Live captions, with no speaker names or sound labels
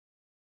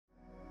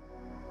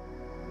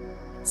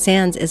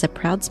Sands is a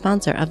proud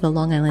sponsor of the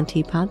Long Island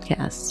Tea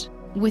Podcast.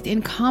 With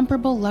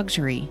incomparable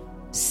luxury,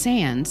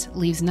 Sands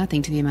leaves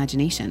nothing to the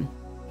imagination.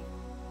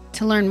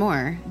 To learn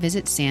more,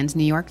 visit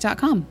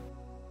sandsnewyork.com.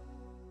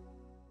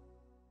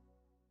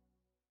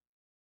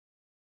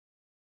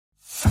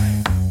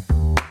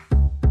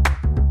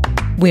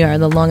 We are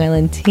the Long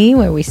Island Tea,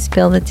 where we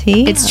spill the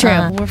tea. It's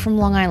true. We're from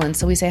Long Island,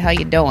 so we say, how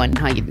you doing?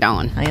 How you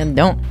doing? I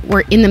don't.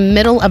 We're in the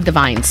middle of the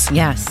vines.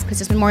 Yes.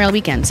 Because it's Memorial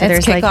Weekend. So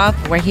It's there's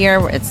kickoff. We're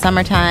here. It's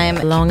summertime.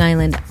 Long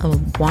Island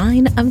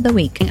wine of the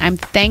week. I'm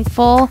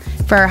thankful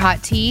for our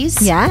hot teas.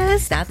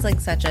 Yes. That's like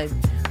such a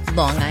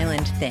Long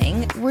Island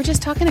thing. We're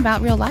just talking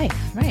about real life.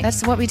 Right.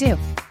 That's what we do.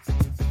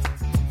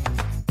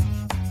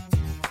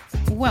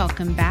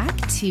 Welcome back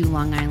to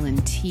Long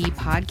Island Tea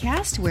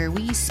Podcast, where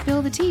we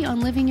spill the tea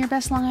on living your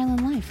best Long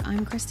Island life.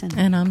 I'm Kristen.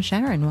 And I'm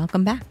Sharon.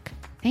 Welcome back.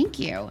 Thank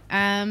you.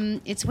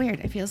 It's weird.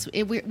 I feel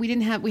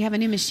we have a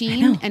new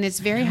machine, and it's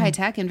very high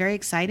tech and very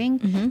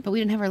exciting. But we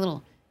didn't have our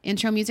little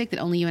intro music that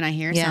only you and I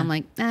hear. Yeah. So I'm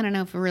like, I don't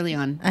know if we're really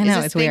on. I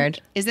know, it's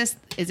weird. Is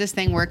this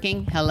thing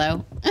working?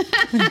 Hello.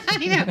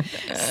 I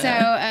know.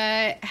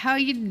 So how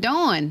you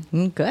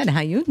doing? Good. How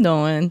you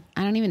doing?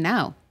 I don't even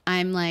know.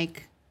 I'm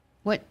like,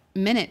 what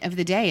minute of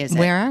the day is it?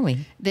 Where are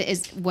we?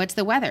 What's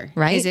the weather?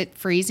 Right. Is it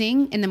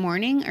freezing in the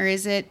morning or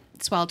is it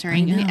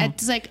sweltering? I know.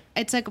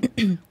 It's like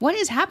what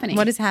is happening?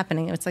 What is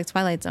happening? It's like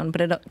Twilight Zone, but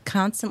it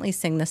constantly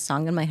sing this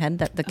song in my head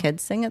that the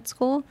kids sing at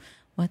school.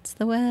 What's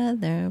the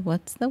weather?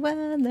 What's the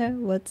weather?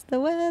 What's the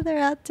weather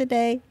out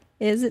today?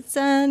 Is it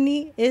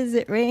sunny? Is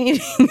it raining?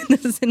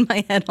 This is in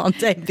my head all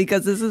day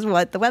because this is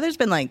what the weather's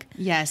been like.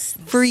 Yes.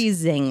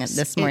 Freezing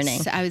this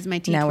morning. My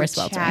teeth Now were we're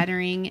sweltering.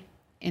 chattering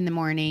in the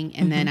morning,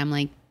 and then I'm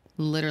like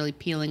literally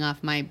peeling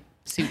off my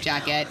suit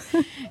jacket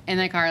in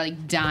the car,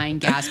 like dying,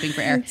 gasping for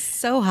air. It's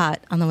so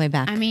hot on the way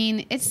back. I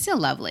mean, it's still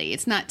lovely.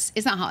 It's not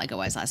hot like it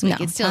was last week.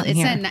 No, It's still hot in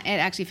here. it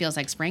actually feels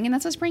like spring, and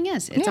that's what spring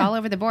is. It's Yeah. all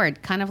over the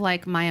board, kind of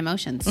like my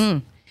emotions.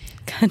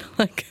 Kind of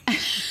like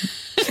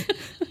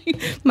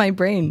my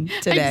brain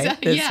today,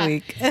 Exactly, this yeah.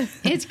 week.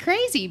 It's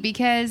crazy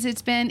because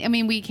it's been, I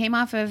mean, we came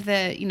off of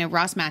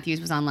Ross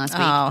Matthews was on last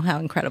week. Oh, how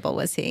incredible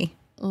was he?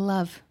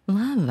 Love.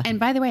 Love. And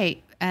by the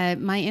way,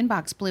 my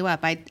inbox blew up.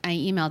 I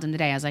emailed him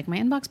today. I was like, my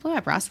inbox blew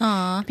up, Ross.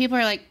 Aw. People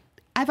are like,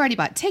 I've already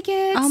bought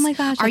tickets. Oh my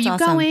gosh, Are that's you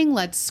awesome. going?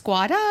 Let's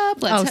squad up.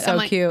 Oh, so I'm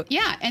like, cute.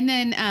 Yeah. And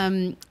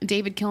then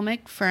David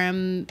Kilmick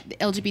from the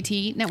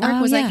LGBT Network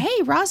Oh, was yeah. like,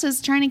 hey, Ross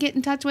is trying to get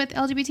in touch with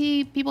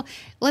LGBT people.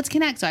 Let's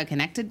connect. So I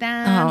connected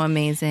them. Oh,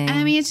 amazing. And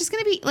I mean, it's just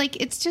going to be like,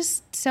 it's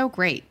just so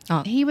great.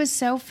 Oh. He was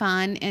so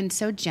fun and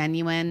so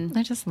genuine.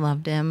 I just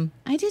loved him.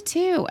 I did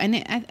too.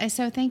 And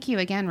so thank you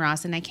again,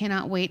 Ross. And I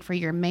cannot wait for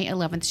your May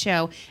 11th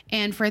show.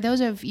 And for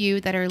those of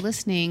you that are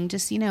listening,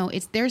 just,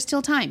 there's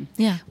still time.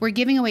 Yeah. We're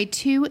giving away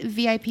 2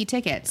 VIP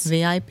tickets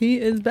VIP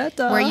is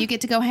better. where you get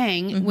to go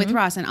hang with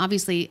Ross. And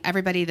obviously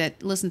everybody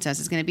that listens to us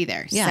is going to be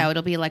there. Yeah. So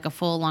it'll be like a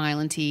full Long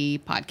Island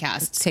Tea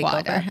podcast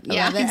squad. Takeover. I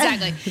Yeah, love it.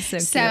 exactly. So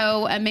cute.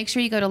 So make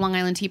sure you go to Long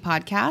Island Tea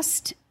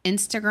Podcast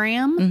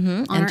Instagram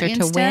on Enter our to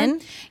Insta.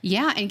 win.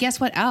 Yeah, and guess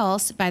what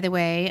else? By the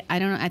way, I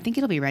don't know. I think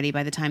it'll be ready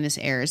by the time this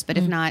airs. But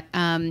if not,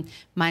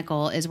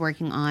 Michael is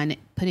working on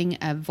putting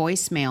a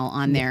voicemail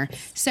on there.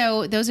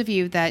 So those of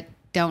you that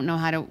don't know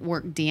how to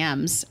work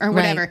DMs or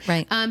whatever.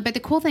 Right. But the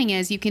cool thing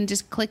is you can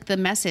just click the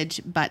message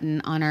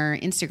button on our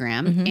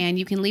Instagram and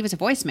you can leave us a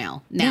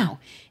voicemail now.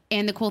 Yeah.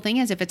 And the cool thing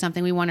is if it's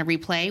something we want to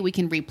replay, we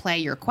can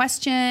replay your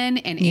question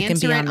and You can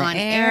answer be it on the on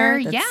air.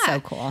 air. That's Yeah. so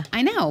cool.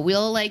 I know.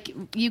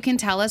 You can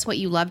tell us what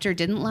you loved or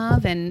didn't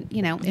love. And,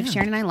 if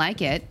Sharon and I like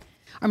it,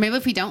 or maybe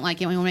if we don't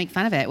like it, we will make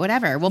fun of it.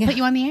 Whatever. We'll put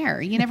you on the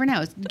air. You never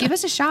know. Give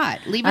us a shot.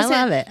 Leave us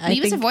love it.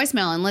 Leave us a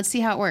voicemail and let's see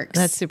how it works.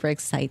 That's super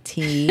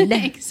exciting.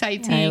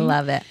 exciting. I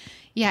love it.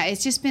 Yeah,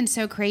 it's just been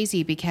so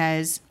crazy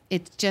because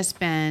it's just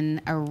been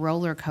a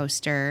roller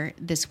coaster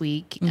this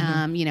week. We've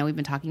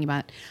been talking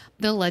about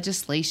the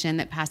legislation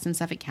that passed in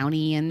Suffolk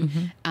County,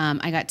 and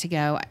I got to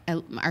go.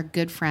 Our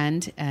good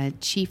friend,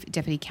 Chief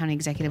Deputy County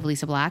Executive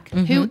Lisa Black,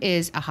 who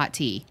is a hot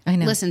tea, I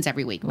know. listens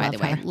every week, by the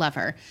way. her. Love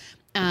her.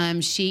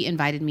 She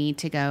invited me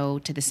to go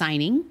to the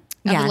signing of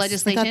Yes, the I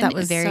legislation. thought that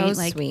was so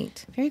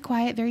sweet. Very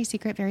quiet, very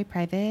secret, very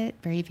private,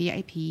 very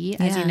VIP.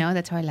 As you Yeah. know,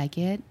 that's how I like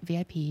it,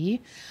 VIP.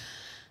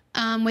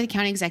 With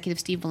County Executive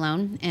Steve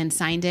Ballone, and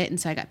signed it, and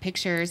so I got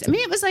pictures. I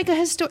mean, it was like a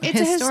historic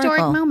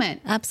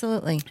moment,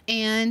 Absolutely.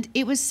 and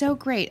it was so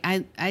great.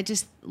 I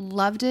just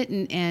loved it,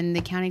 and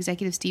the County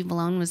Executive Steve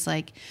Ballone was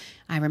like,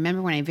 I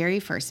remember when I very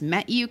first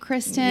met you,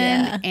 Kristen,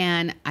 Yeah.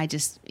 and I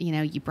just,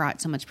 you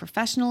brought so much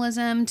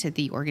professionalism to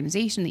the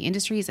organization, the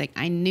industry. He's like,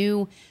 I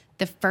knew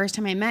the first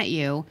time I met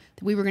you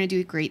that we were going to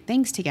do great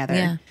things together,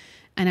 Yeah.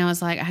 and I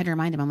was like, I had to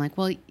remind him. I'm like,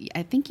 well,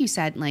 I think you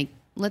said like,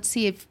 let's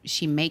see if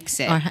she makes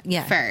it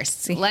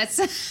first. Let's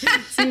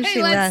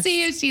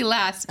see if she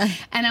lasts.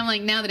 And I'm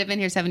like, now that I've been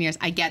here 7 years,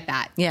 I get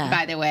that. Yeah.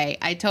 By the way,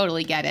 I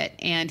totally get it.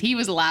 And he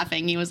was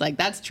laughing. He was like,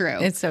 that's true.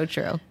 It's so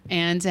true.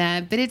 And,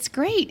 but it's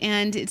great.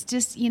 And it's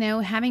just,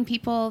 having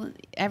people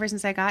ever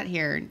since I got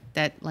here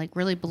that like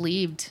really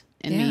believed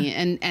in me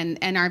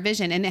and our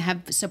vision, and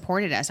have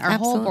supported us. Our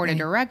whole board of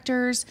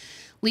directors.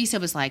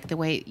 Lisa was like, the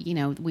way,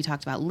 we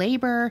talked about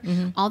labor,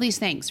 all these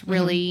things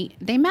really,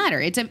 they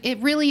matter. It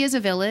really is a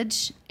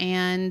village.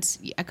 And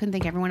I couldn't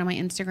think everyone on my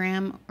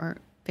Instagram or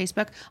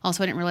Facebook.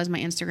 Also, I didn't realize my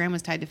Instagram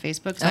was tied to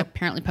Facebook, so I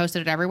apparently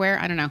posted it everywhere.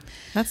 I don't know.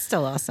 That's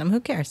still awesome. Who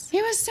cares?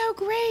 It was so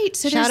great.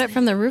 So shout it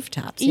from the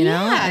rooftops, I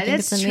think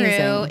that's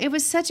true. It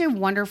was such a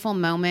wonderful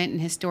moment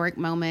and historic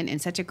moment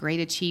and such a great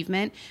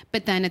achievement.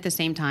 But then at the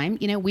same time,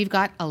 we've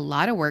got a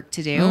lot of work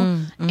to do.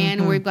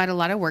 And we've got a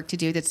lot of work to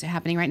do that's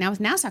happening right now with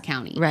Nassau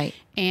County. Right.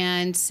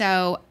 And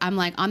so I'm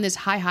like on this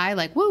high,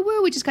 like,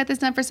 woo, we just got this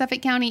done for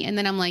Suffolk County. And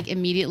then I'm like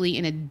immediately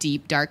in a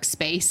deep, dark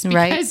space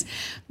because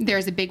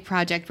there's a big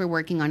project we're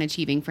working on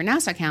achieving for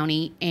Nassau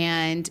County,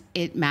 and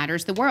it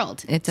matters the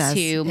world. It does.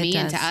 To me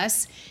and to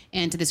us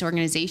and to this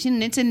organization.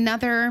 And it's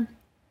another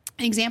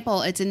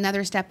example. It's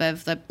another step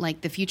of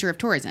the future of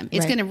tourism.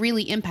 It's going to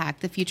really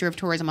impact the future of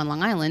tourism on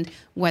Long Island,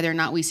 whether or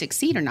not we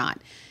succeed or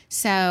not.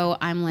 So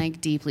I'm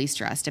like deeply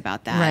stressed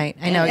about that. Right.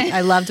 I know.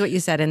 I loved what you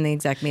said in the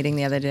exec meeting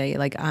the other day.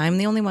 Like, I'm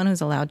the only one who's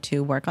allowed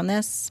to work on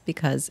this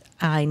because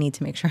I need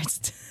to make sure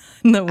it's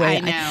the way I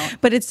know.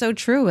 But it's so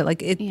true.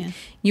 Like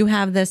you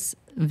have this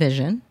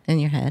vision in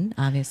your head,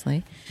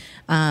 obviously.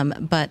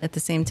 But at the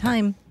same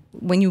time,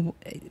 when you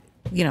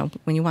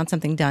want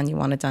something done, you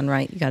want it done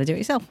right, you got to do it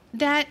yourself.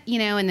 That,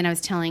 and then I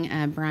was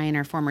telling Brian,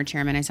 our former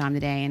chairman, I saw him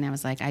today, and I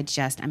was like,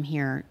 I'm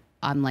here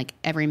on like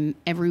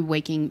every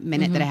waking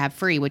minute that I have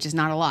free, which is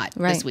not a lot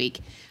this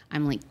week.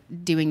 I'm like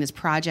doing this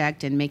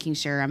project and making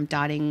sure I'm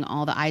dotting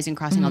all the I's and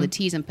crossing all the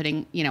T's and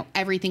putting,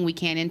 everything we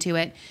can into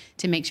it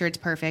to make sure it's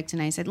perfect.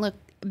 And I said, look,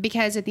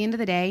 because at the end of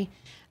the day,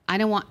 I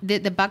don't want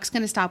the buck's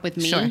going to stop with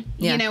me. Sure.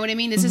 Yeah. You know what I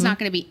mean? This is not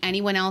going to be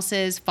anyone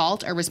else's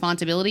fault or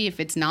responsibility. If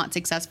it's not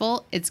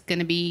successful, it's going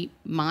to be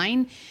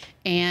mine.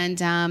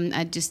 And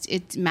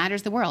it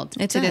matters the world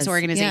to this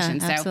organization.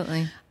 Yeah,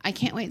 absolutely. So I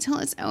can't wait till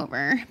it's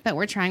over, but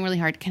we're trying really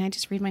hard. Can I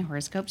just read my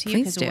horoscope to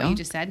you? Please do. Of what you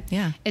just said?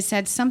 Yeah. It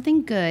said,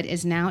 something good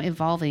is now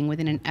evolving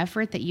within an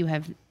effort that you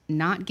have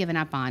not given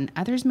up on.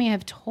 Others may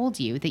have told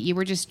you that you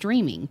were just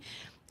dreaming,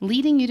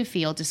 leading you to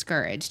feel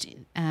discouraged.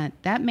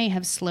 That may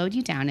have slowed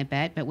you down a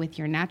bit, but with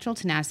your natural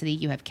tenacity,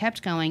 you have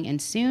kept going,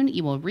 and soon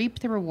you will reap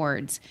the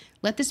rewards.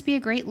 Let this be a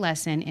great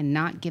lesson in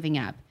not giving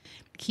up.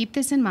 Keep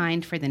this in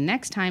mind for the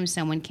next time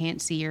someone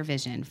can't see your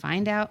vision.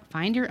 Find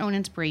your own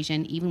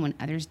inspiration, even when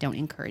others don't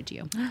encourage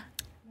you. Wow.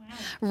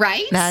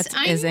 Right? That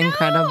is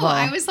incredible.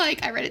 I was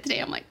like, I read it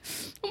today. I'm like,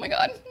 oh my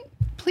God.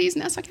 Please,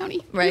 Nassau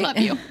County, right. we love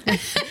you.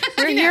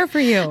 We're here for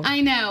you. I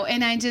know.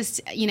 And I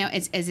just,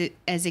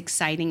 as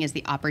exciting as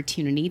the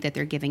opportunity that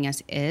they're giving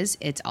us is,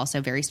 it's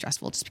also very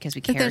stressful just because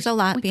we care. There's a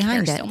lot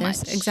behind it. So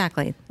much.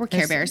 Exactly. We're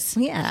Care Bears.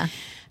 Yeah.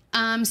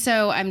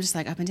 So I'm just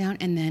like up and down.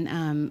 And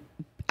then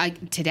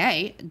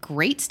today,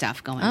 great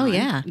stuff going on. Oh,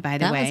 yeah. By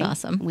the way. That was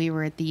awesome. We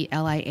were at the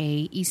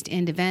LIA East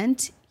End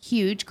event.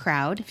 Huge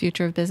crowd.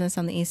 Future of Business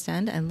on the East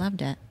End. I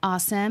loved it.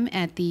 Awesome.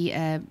 At the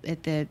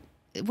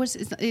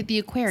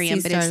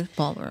aquarium, Sea-Star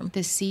Ballroom.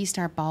 The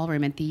Sea-Star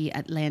Ballroom at the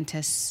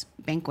Atlantis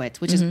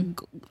Banquet, which is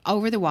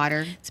over the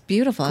water. It's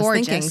beautiful. Gorgeous. I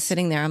was thinking,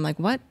 sitting there, I'm like,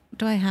 what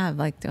do I have?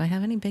 Like, do I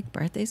have any big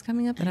birthdays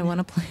coming up that I want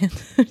to plan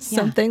or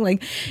something?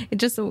 Like,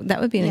 that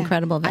would be an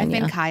incredible venue.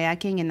 I've been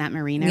kayaking in that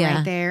marina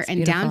right there. It's and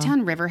beautiful.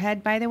 downtown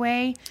Riverhead, by the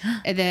way,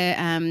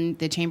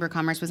 the Chamber of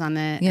Commerce was on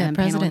the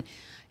president. panel.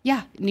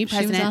 Yeah, new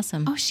president. She was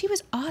awesome. Oh, she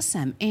was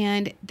awesome.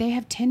 And they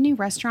have 10 new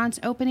restaurants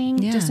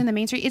opening just in the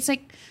main street. It's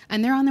like,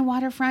 and they're on the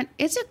waterfront.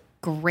 It's a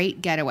great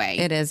getaway.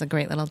 It is a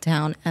great little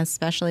town,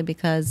 especially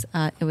because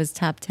it was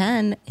top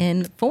 10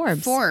 in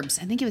Forbes.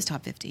 I think it was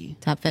top 50.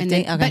 Top 50,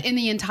 okay. But in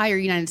the entire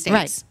United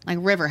States. Right.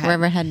 Like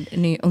Riverhead.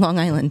 Long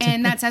Island.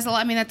 And that says a lot.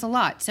 I mean, that's a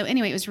lot. So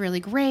anyway, it was really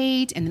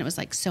great. And then it was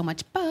like so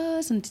much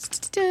buzz and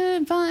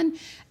fun.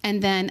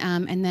 And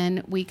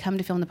then we come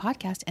to film the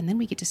podcast, and then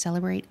we get to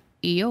celebrate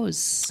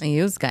EOS.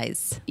 EOS,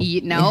 guys.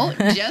 No,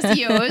 just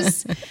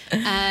EOS.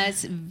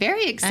 It's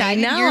very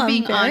exciting. You're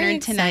being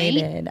honored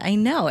tonight. I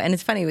know. And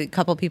it's funny, a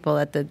couple people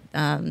at the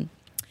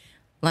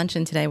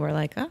luncheon today were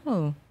like,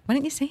 oh, why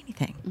didn't you say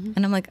anything?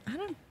 And I'm like, I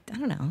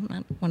don't know. I'm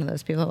not one of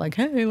those people like,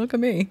 hey, look at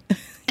me.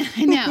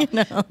 I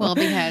know. Well,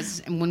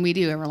 because when we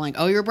do, we're like,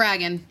 oh, you're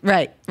bragging.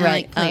 Right.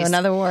 Like,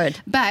 another award.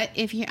 But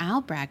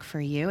I'll brag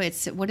for you.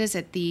 What is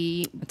it?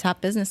 The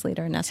top business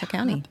leader in Nassau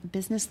County.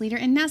 Business leader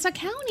in Nassau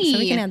County. So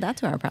we can add that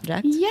to our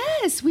project.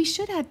 Yes, we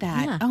should add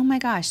that. Yeah. Oh my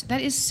gosh,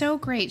 that is so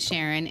great,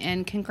 Sharon,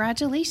 and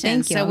congratulations.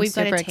 Thank you. So I'm we've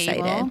got a super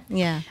table. excited.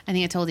 Yeah. I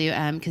think I told you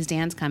because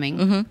Dan's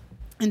coming.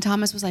 And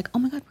Thomas was like, oh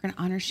my God, we're going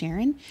to honor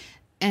Sharon.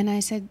 And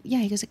I said, yeah.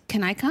 He goes,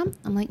 can I come?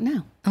 I'm like,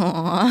 no.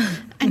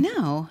 Aww. I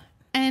know.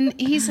 And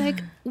he's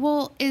like,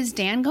 well, is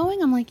Dan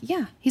going? I'm like,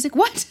 yeah. He's like,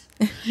 what?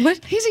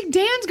 What? He's like,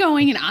 Dan's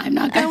going and I'm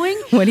not going.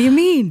 What do you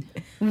mean?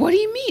 What do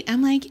you mean?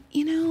 I'm like,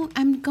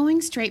 I'm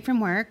going straight from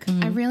work.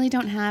 I really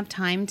don't have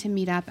time to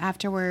meet up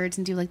afterwards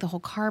and do like the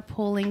whole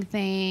carpooling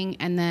thing.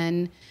 And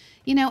then,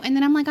 you know, and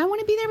then I'm like, I want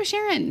to be there with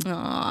Sharon. Aww.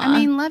 I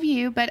mean, love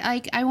you, but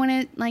like, I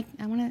want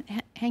to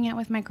hang out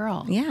with my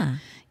girl. Yeah.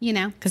 You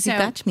know, Because you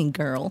got me,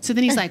 girl. So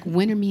then he's like,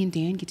 when are me and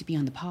Dan get to be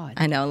on the pod?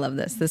 I know. I love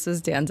this. This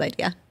was Dan's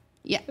idea.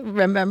 Yeah.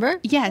 Remember?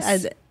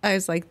 Yes. I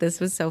was like, this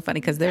was so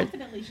funny because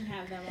Definitely should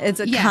have them on. it's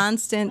a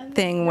constant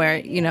thing where,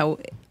 you know,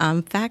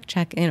 fact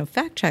check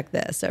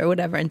this or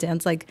whatever. And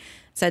Dan's like,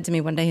 said to me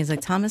one day, he's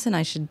like, Thomas and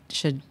I should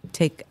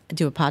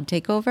do a pod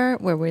takeover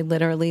where we're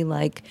literally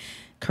like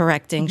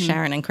correcting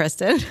Sharon and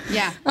Kristen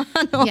Yeah. on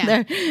all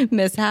their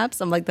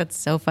mishaps. I'm like, that's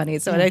so funny.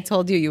 So when I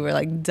told you, you were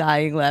like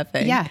dying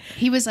laughing. Yeah.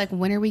 He was like,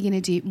 when are me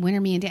and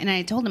Dan? And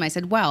I told him, I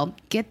said, well,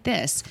 get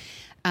this.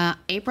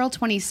 April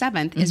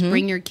 27th is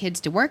Bring Your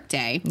Kids to Work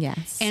Day.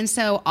 Yes. And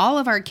so all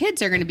of our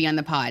kids are going to be on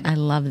the pod. I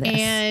love this.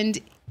 And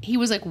he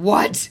was like,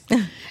 what?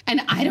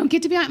 And I don't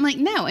get to be on. I'm like,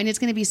 no. And it's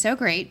going to be so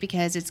great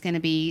because it's going to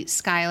be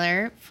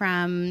Skylar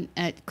from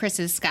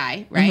Chris's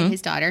Sky, right?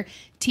 His daughter,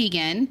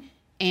 Tegan.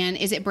 And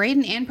is it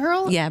Braden and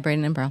Pearl? Yeah,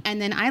 Braden and Pearl.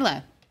 And then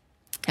Isla.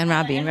 And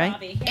Robbie, and right?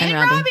 Robbie. And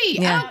Robbie.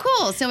 Yeah. Oh,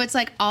 cool. So it's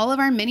like all of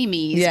our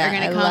mini-me's Yeah, are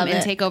going I to love come and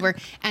it. take over.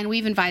 And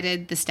we've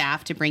invited the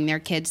staff to bring their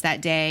kids that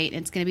day.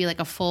 It's going to be like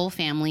a full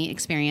family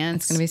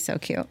experience. It's going to be so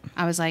cute.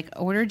 I was like,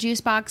 order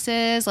juice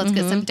boxes. Let's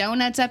get some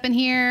donuts up in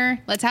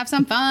here. Let's have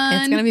some fun.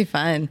 It's going to be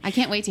fun. I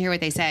can't wait to hear what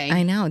they say.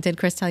 I know. Did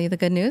Chris tell you the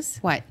good news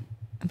What?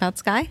 about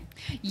Sky?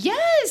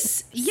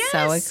 Yes. Yes.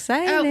 So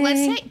exciting. Oh, let's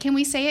say, can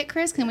we say it,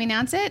 Chris? Can we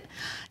announce it?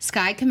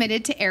 Sky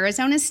committed to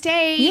Arizona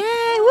State. Yay!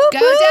 Woo, Go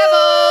woo!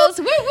 Devils.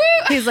 Woo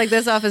woo. He's like,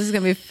 this office is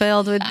going to be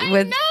filled with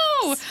I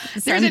know.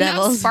 There's Sun enough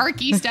Devils.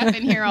 Sparky stuff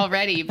in here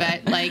already,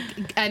 but like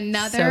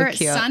another So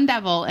cute. Sun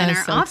Devil in I'm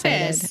our so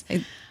office.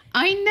 excited.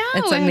 I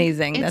know. It's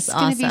amazing. It's That's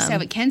gonna be awesome. so.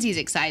 But Kenzie's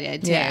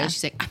excited too. Yeah.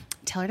 She's like,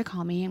 tell her to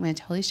call me. I'm going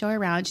to totally show her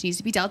around. She needs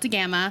to be Delta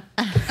Gamma.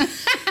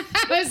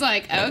 I was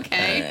like,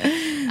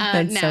 okay.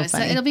 That's so so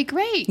funny. it'll be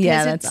great.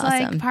 Yeah, Because that's it's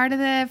like awesome. part of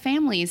the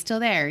family is still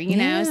there, you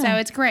know? Yeah. So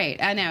it's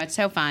great. I know. It's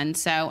so fun.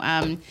 So,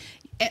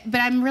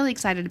 but I'm really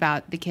excited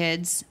about the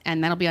kids,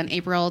 and that'll be on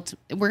April.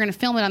 We're going to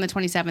film it on the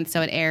 27th,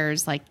 so it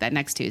airs like that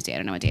next Tuesday. I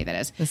don't know what day that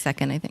is. The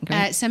second, I think,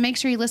 right? So make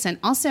sure you listen.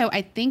 Also,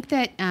 I think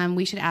that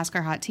we should ask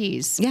our hot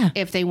teas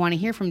if they want to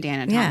hear from Dan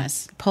and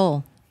Thomas.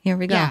 Poll. Here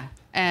we go.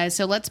 Yeah.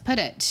 So let's put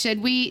it.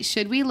 Should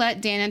we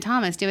let Dan and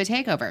Thomas do a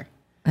takeover?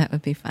 That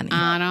would be funny.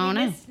 I don't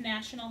know. This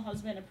National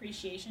Husband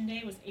Appreciation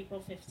Day was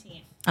April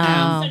 15th.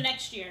 Oh. So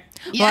next year.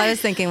 Well, I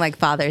was thinking like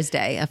Father's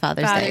Day, a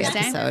Father's Day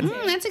episode.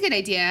 That's a good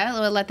idea.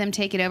 We'll let them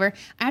take it over.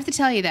 I have to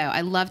tell you, though,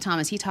 I love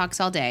Thomas. He talks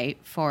all day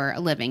for a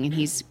living, and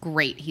he's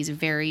great. He's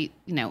very,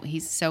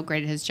 he's so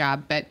great at his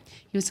job. But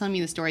he was telling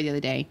me the story the other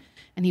day,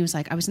 and he was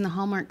like, I was in the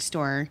Hallmark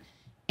store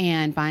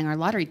and buying our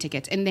lottery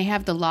tickets, and they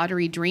have the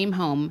Lottery Dream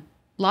Home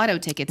lotto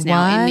tickets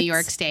now in What? New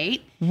York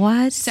State.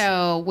 What?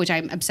 So, which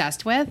I'm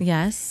obsessed with.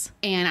 Yes.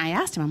 And I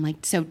asked him, I'm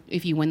like, so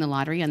if you win the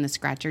lottery on the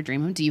Scratch Your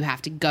Dream Home, do you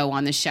have to go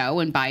on the show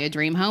and buy a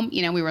dream home?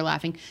 We were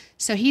laughing.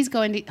 So he's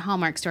going to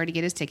Hallmark store to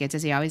get his tickets,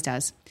 as he always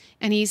does.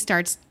 And he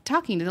starts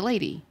talking to the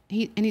lady.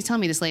 He's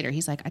telling me this later.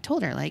 He's like, I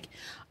told her, like,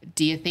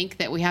 do you think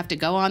that we have to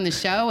go on the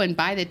show and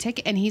buy the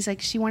ticket? And he's like,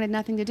 she wanted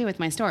nothing to do with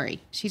my story.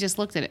 She just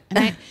looked at it.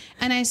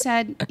 And I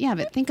said, yeah,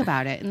 but think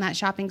about it. In that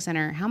shopping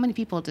center, how many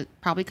people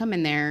probably come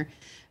in there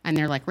and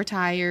they're like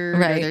retired,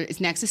 Right. or it's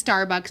next to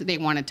Starbucks. They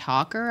want to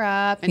talk her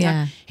up. And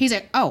Yeah. he's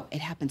like, oh, it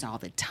happens all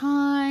the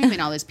time.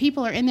 And all those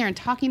people are in there and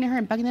talking to her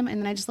and bugging them.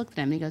 And then I just looked at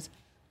him and he goes,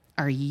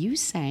 are you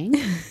saying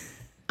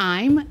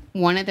I'm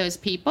one of those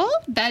people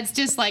that's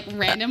just like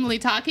randomly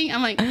talking?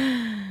 I'm like,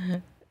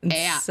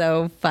 yeah.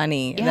 So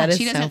funny. Yeah, That is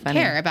she doesn't so funny.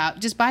 care about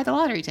just buy the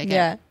lottery ticket.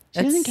 Yeah,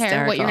 She doesn't that's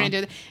care what you're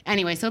hysterical. going to do.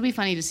 Anyway, so it'll be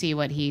funny to see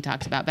what he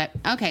talks about. But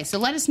okay, so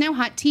let us know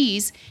hot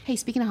teas. Hey,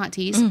 speaking of hot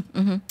teas,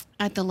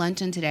 at the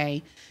luncheon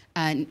today,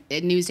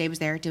 Newsday was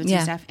there doing some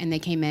Yeah. stuff, and they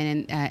came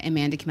in, and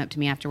Amanda came up to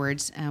me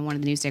afterwards, one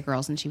of the Newsday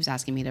girls, and she was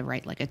asking me to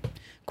write like a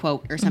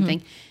quote or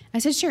something. I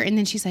said, sure. And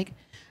then she's like,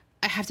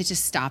 I have to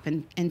just stop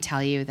and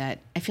tell you that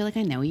I feel like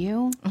I know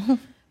you.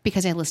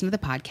 Because I listen to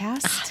the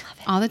podcast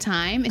all the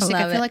time. It's like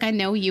I love feel it. like I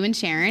know you and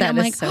Sharon. That I'm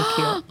is like, so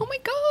cute. oh my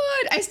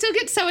God. I still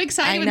get so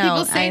excited I when know,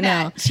 people say I know.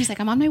 that. She's like,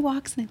 I'm on my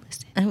walks and I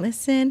listen. I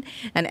listen.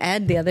 And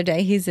Ed, the other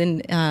day, he's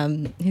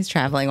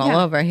traveling all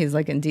Yeah. over. He's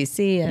like in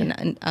DC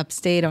and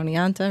upstate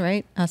Oneonta,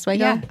 right?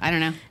 Oswego. Yeah, I don't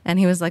know. And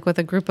he was like with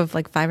a group of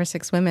like 5 or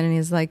 6 women, and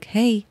he's like,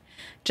 "Hey,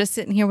 just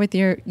sitting here with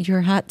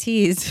your hot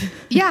teas."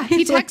 Yeah,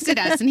 he texted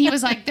us and he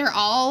was like, they're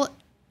all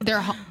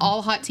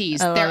hot teas.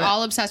 They're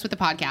all obsessed with the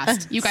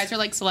podcast. You guys are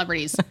like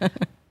celebrities. I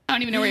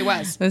don't even know where he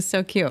was. It was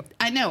so cute.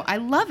 I know. I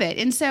love it.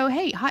 And so,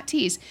 hey, hot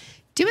teas.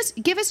 Give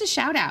us a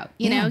shout out.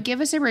 Give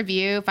us a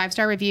review,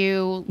 5-star review.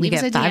 You Leave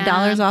us get a DM.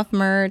 $5 off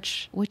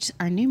merch. Which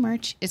our new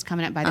merch is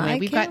coming up, by the way. I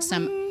We've got can't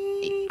some.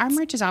 wait. Our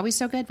merch is always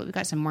so good, but we've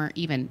got some more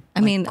even.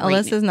 I mean, great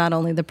Alyssa's not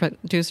only the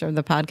producer of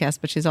the podcast,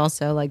 but she's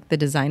also like the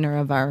designer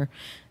of our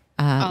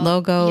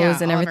logos yeah,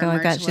 and all of everything our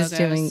like that. merch She's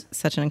doing logos.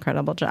 such an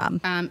incredible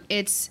job.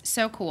 It's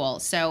so cool.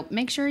 So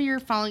make sure you're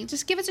following.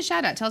 Just give us a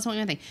shout out. Tell us what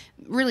you think.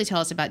 Really tell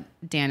us about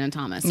Dan and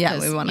Thomas. Yeah,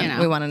 'cause, we wanna- you know,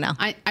 we wanna know.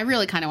 I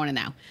really kind of want to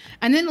know.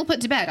 And then we'll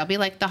put to bed. I'll be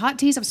like, the hot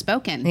teas have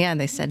spoken. Yeah,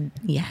 they said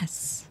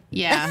yes.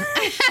 Yeah,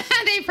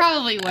 they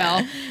probably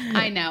will.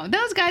 I know.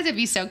 Those guys would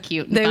be so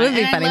cute. And They fun. would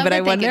be And funny, love but I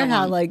that they get wonder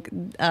how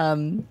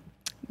along.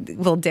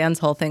 well, Dan's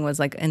whole thing was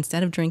like,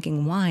 instead of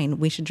drinking wine,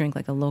 we should drink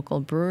like a local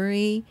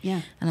brewery.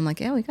 Yeah. And I'm like,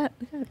 yeah, we got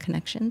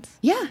connections.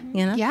 Yeah,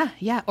 You know?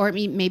 yeah, or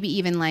maybe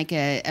even like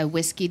a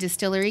whiskey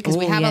distillery because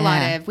we Ooh, have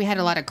yeah. we had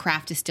a lot of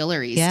craft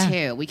distilleries Yeah.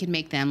 too. We could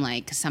make them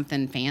like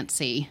something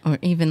fancy. Or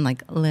even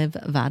like live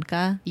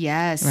vodka.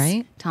 Yes,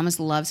 Right?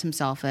 Thomas loves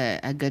himself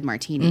a good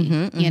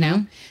martini. You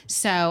know,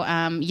 so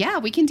yeah,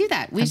 we can do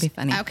that. That'd be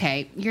funny.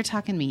 Okay, you're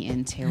talking me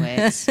into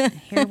it.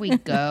 Here we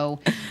go.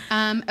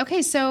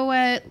 Okay,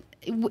 so.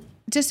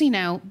 Just so you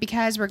know,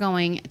 because we're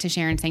going to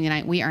Sharon's thing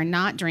tonight, we are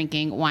not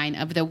drinking wine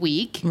of the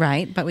week.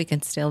 Right. But we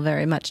can still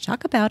very much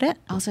talk about it.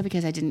 Also,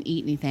 because I didn't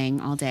eat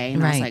anything all day,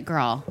 and I was Right. like,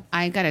 "Girl,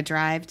 I got to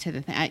drive to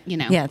the thing." You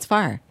know, Yeah, it's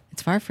far.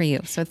 It's far for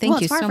you. So thank you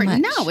it's far so for,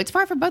 much. No, it's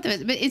far for both of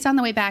us, but it's on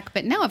the way back.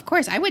 But no, of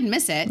course, I wouldn't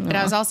miss it. But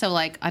I was also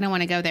like, I don't want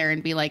to go there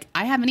and be like,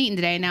 I haven't eaten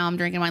today. Now I'm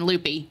drinking wine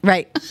loopy.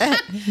 Right.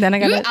 Then I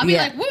Ooh, got I'll be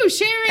like, "Woo,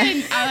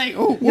 Sharon!" I'm like,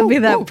 "Ooh, you'll be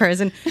ooh, that ooh."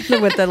 person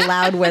with the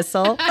loud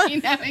whistle. I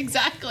know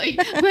exactly.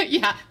 But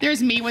yeah,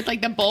 there's me with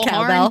like the bullhorn.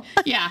 Cowbell.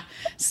 Yeah,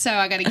 so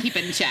I got to keep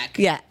it in check.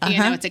 Yeah, you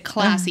know, uh-huh. it's a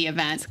classy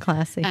event. It's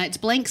classy. It's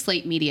Blank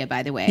Slate Media,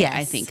 by the way. Yes.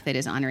 I think that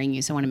is honoring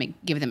you. So I want to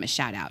give them a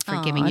shout out for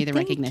Aw, giving you the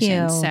thank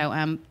recognition. you.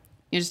 So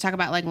you just talk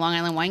about like Long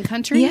Island wine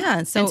country.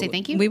 Yeah, so and say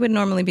thank you. we would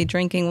normally be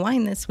drinking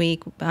wine this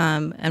week,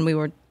 and we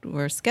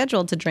were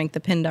scheduled to drink the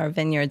Pindar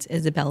Vineyards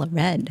Isabella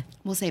Red.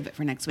 We'll save it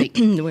for next week.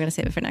 We're going to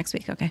save it for next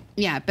week. Okay.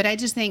 Yeah, but I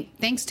just think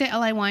thanks to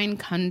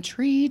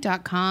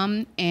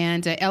liwinecountry.com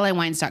and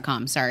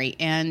liwines.com, sorry.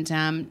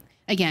 And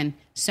again,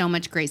 so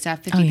much great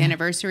stuff. 50th yeah.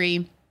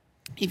 anniversary.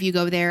 If you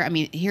go there, I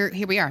mean, here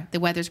we are. The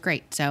weather's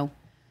great. So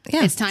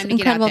Yeah, it's time it's to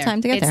get out incredible there.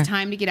 time to get there. It's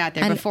time to get out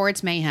there And- before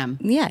it's mayhem.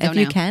 Yeah, Go if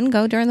you now. can,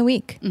 go during the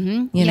week. Mm-hmm.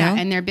 You Yeah, know?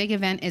 and their big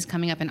event is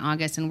coming up in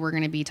August, and we're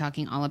going to be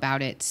talking all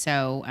about it.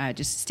 So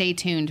just stay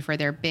tuned for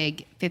their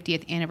big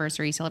 50th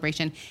anniversary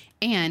celebration.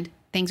 And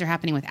things are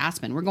happening with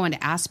Aspen. We're going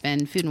to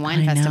Aspen Food and Wine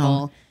I know.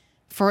 Festival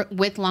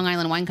with Long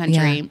Island Wine Country,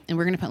 Yeah. and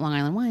we're going to put Long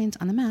Island wines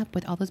on the map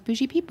with all those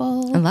bougie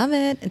people. I love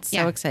it. It's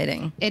Yeah. so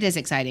exciting. It is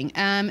exciting.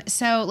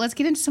 So let's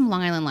get into some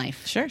Long Island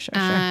life. Sure.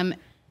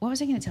 What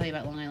was I going to tell you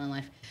about Long Island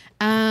life?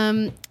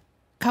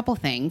 Couple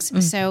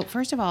things. So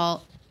first of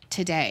all,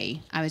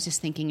 today I was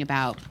just thinking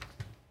about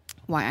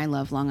why I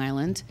love Long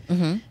Island.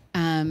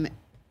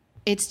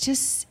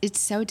 It's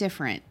so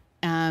different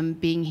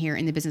being here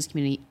in the business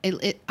community.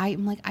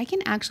 I'm like, I can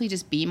actually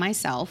just be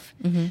myself.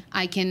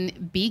 I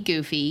can be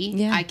goofy.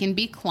 Yeah. I can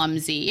be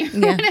clumsy.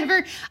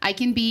 Whatever. I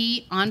can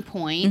be on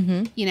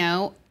point. You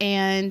know.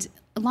 And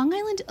Long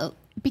Island,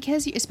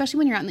 because especially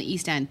when you're out in the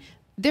East End,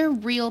 they're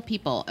real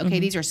people. Okay,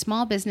 these are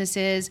small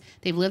businesses.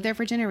 They've lived there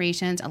for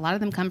generations. A lot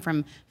of them come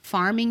from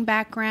farming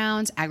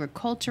backgrounds,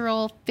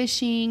 agricultural,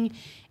 fishing.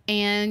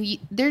 And you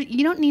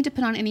don't need to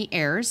put on any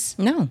airs.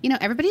 No. You know,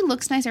 everybody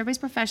looks nice, everybody's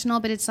professional,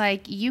 but it's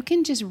like you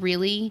can just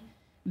really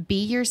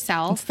be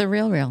yourself. It's the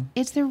real.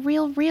 It's the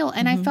real.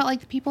 And I felt like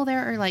the people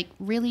there are like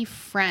really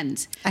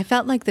friends. I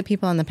felt like the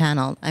people on the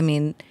panel, I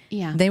mean,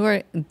 Yeah. they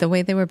were, the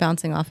way they were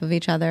bouncing off of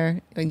each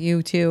other,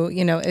 you too,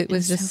 you know, it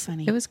was so just,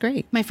 funny. it was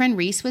great. My friend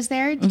Reese was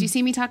there. Did you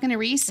see me talking to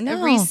Reese?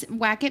 No. Reese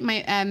Wackett,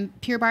 my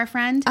Pure Bar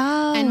friend.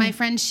 Oh. And my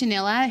friend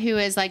Shanilla, who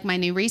is like my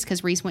new Reese,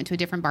 because Reese went to a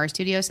different bar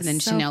studio. So then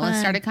So Shanilla fun.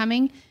 started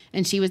coming,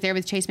 and she was there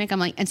with Chase Mick. I'm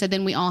like, and so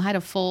then we all had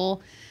a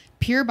full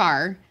Pure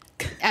Bar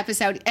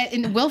episode.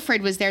 And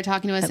Wilfred was there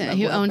talking to us, love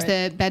who owns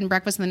Wilfred. the Bed and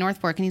Breakfast in the North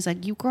Fork. And he's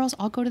like, you girls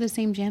all go to the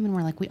same gym. And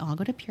we're like, we all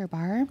go to Pure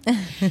Bar.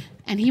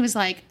 And he was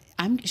like,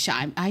 I'm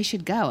shy. I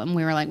should go. And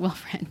we were like,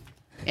 Wilfred,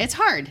 it's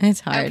hard. It's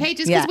hard. Okay,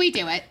 just Yeah. because we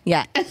do it.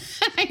 Yeah.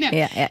 I know.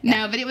 Yeah.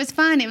 No, but it was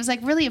fun. It was like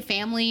really a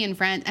family and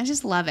friends. I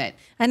just love it.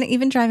 And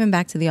even driving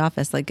back to the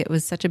office, like it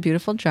was such a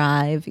beautiful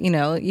drive, you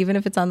know, even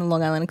if it's on the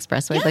Long Island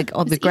Expressway, Yeah, like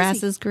all the it's grass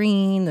easy. is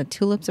green, the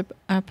tulips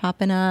are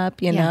popping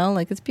up, you know,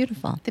 like it's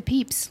beautiful. The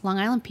peeps, Long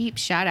Island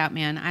peeps, shout out,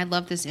 man. I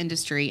love this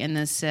industry and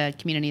this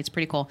community. It's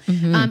pretty cool.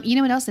 Mm-hmm. You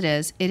know what else it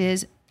is? It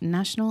is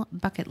National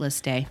Bucket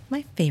List Day.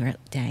 My favorite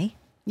day.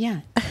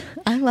 Yeah.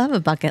 I love a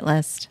bucket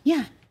list.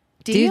 Yeah.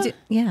 Do you?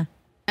 Yeah.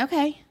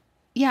 Okay.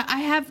 Yeah,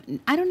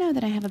 I don't know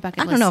that I have a bucket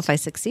I list. don't know if I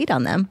succeed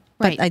on them,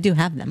 but Right. I do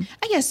have them.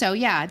 I guess so.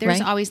 Yeah, there's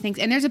Right? always things,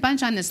 and there's a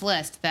bunch on this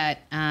list that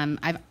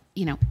I've,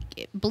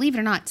 believe it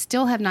or not,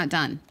 still have not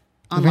done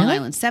on Long Really?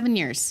 Island. 7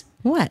 years.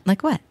 What?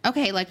 Like what?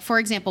 Okay, like for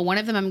example, one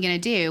of them I'm going to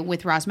do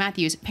with Ross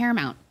Matthews,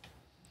 Paramount.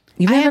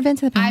 You've I never have- been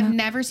to the Paramount? I've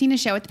never seen a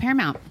show at the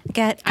Paramount.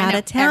 Get I out know,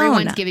 of town.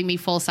 Everyone's giving me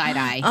full side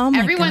eye. Oh my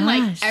everyone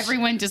gosh.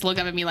 everyone just looked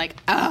up at me like,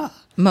 oh.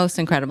 Most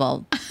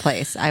incredible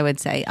place, I would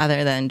say,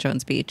 other than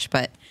Jones Beach,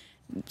 but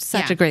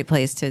such Yeah. a great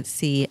place to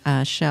see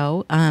a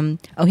show.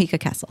 Ohika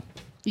Castle.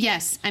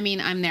 Yes. I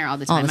mean, I'm there all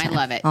the All time. the time. I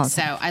love it. All the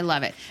So I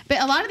love it. But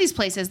a lot of these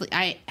places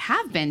I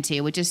have been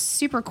to, which is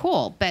super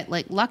cool, but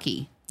like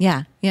lucky.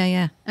 Yeah.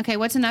 Okay.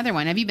 What's another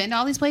one? Have you been to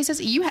all these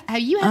places? You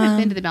haven't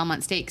been to the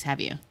Belmont Stakes,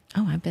 have you?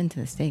 Oh, I've been to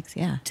the Stakes.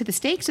 Yeah. To the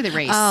Stakes or the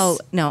race? Oh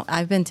no,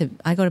 I go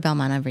to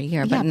Belmont every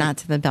year, Yeah, but not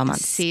to the Belmont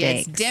See,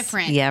 Stakes. it's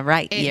different. Yeah,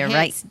 right. You're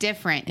right. It's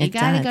different. You It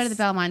got to go does. to the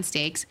Belmont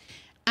Stakes.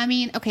 I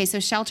mean, okay, so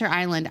Shelter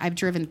Island, I've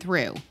driven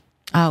through.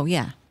 Oh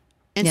yeah.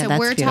 And Yeah, so that's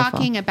we're beautiful.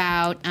 talking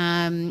about,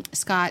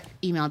 Scott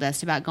emailed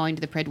us about going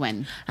to the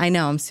Pridwin. I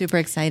know. I'm super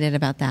excited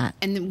about that.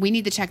 And we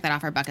need to check that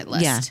off our bucket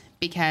list Yeah.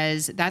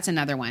 because that's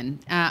another one.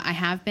 I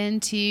have been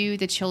to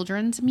the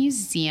Children's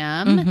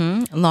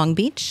Museum. Long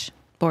Beach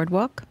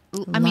Boardwalk.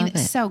 I mean, Love it.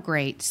 so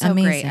great. So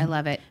great. Amazing. I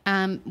love it.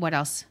 What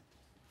else?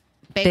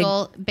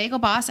 Bagel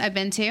Boss, I've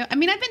been to. I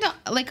mean, I've been to,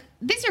 like,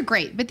 these are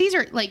great, but these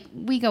are, like,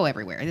 we go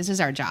everywhere. This is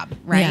our job,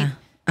 right? Yeah.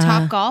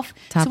 Top Golf.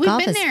 Top so we've Golf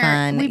been is there.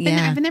 fun.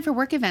 Yeah. I've been there for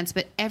work events,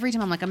 but every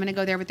time I'm like, I'm going to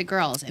go there with the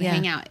girls and Yeah.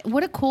 hang out.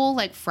 What a cool,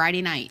 like,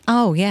 Friday night.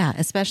 Oh yeah,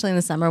 especially in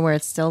the summer where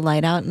it's still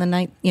light out in the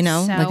night. You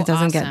know, So like it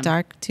doesn't awesome. get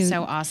dark too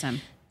So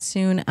awesome.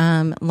 soon.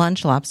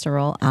 Lunch lobster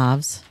roll,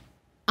 Ovs.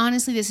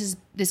 Honestly,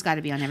 this got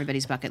to be on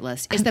everybody's bucket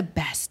list. It's the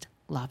best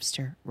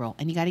lobster roll,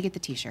 and you got to get the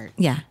T-shirt.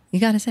 Yeah, you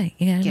gotta say,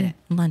 you gotta Get do it.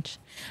 lunch.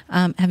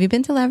 Have you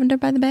been to Lavender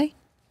by the Bay?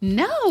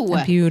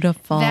 No,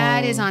 Beautiful.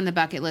 That is on the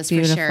bucket list for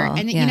Beautiful, sure.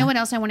 And yeah. you know what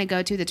else I want to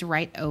go to that's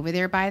right over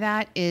there by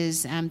that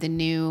is the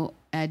new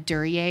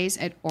Durier's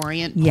at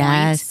Orient Point.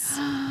 Yes.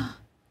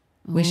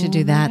 We should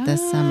do that this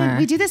summer.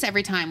 We do this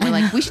every time. We're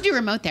like, we should do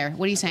remote there.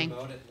 What are you saying?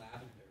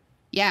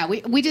 Yeah,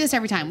 we do this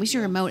every time. We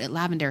should remote at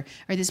Lavender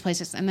or this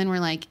place. And then we're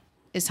like,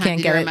 it's time Can't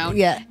to get do it. remote.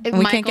 Yeah, we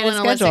Michael can't get it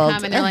and Alyssa scheduled.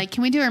 come and they're like,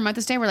 can we do a remote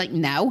this day? We're like,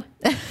 no.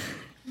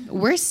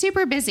 We're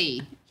super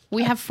busy.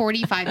 We have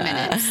 45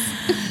 minutes.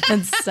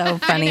 It's so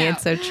funny. know.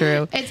 It's so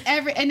true.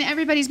 And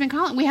everybody's been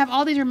calling. We have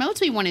all these remotes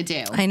we want to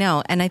do. I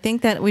know. And I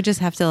think that we just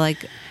have to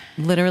like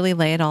literally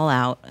lay it all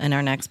out in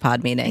our next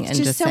pod meeting It's and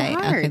just just so say,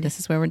 hard. okay, this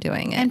is where we're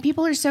doing it. And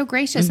people are so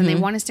gracious and they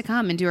Mm-hmm. want us to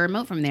come and do a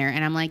remote from there.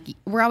 And I'm like,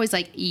 we're always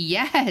like,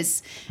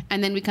 yes.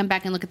 And then we come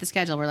back and look at the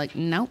schedule. We're like,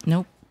 nope.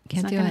 Nope.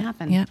 Can't not do gonna it.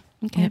 happen. Yep.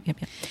 Okay. Yep.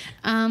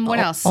 What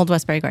else? Old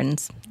Westbury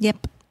Gardens.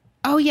 Yep.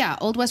 Oh, yeah.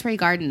 Old Westbury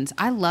Gardens.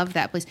 I love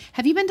that place.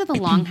 Have you been to the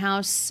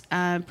Longhouse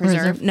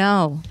Preserve?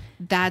 No.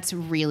 That's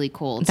really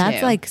cool, That's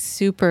too. like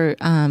super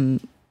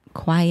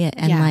quiet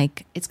and Yeah.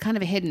 like, it's kind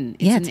of a hidden.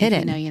 Yeah, an- it's if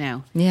hidden. You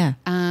know. yeah.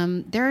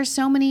 There are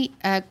so many.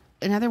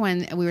 Another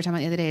one we were talking about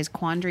the other day is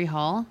Quandary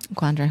Hall.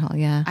 Quandary Hall.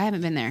 Yeah. I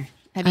haven't been there.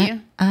 Have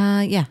you?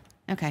 Yeah.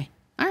 Okay.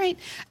 All right.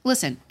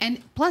 Listen,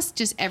 and plus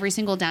just every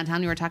single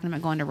downtown, we were talking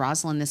about going to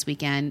Roslyn this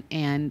weekend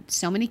and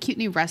so many cute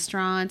new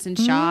restaurants and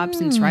shops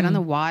and it's right on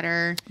the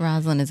water.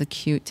 Roslyn is a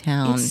cute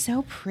town. It's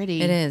so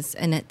pretty. It is.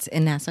 And it's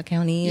in Nassau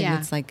County. Yeah.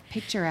 And it's like,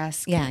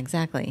 picturesque. yeah,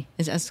 exactly.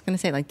 I was going to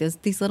say, like,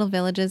 these little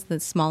villages, the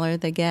smaller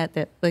they get,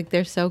 that like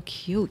they're so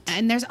cute.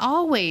 And there's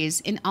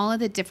always, in all of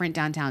the different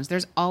downtowns,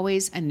 there's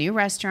always a new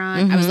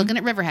restaurant. I was looking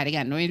at Riverhead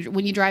again.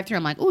 When you drive through,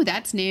 I'm like, oh,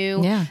 that's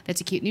new. Yeah.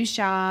 That's a cute new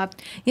shop.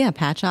 Yeah,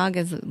 Patchogue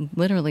is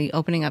literally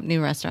opening up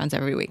new restaurants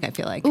every week, I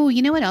feel like. Oh,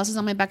 you know what else is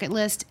on my bucket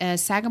list?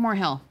 Sagamore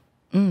Hill.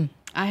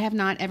 I have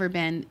not ever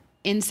been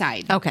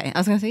inside. Okay, I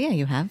was going to say, yeah,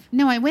 you have.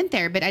 No, I went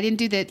there, but I didn't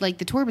do the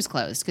tour was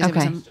closed because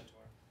Okay. it was.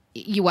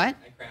 You what?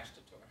 I crashed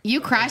a tour.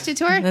 You crashed a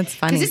tour? That's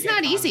funny. Because it's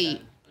not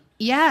easy.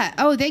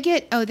 Yeah. They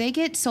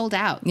get sold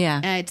out.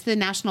 Yeah. It's the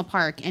national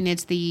park, and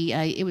it's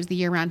it was the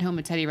year-round home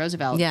of Teddy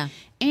Roosevelt. Yeah.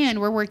 And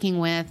we're working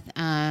with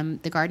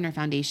the Gardner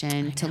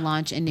Foundation to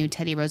launch a new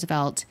Teddy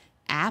Roosevelt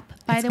app,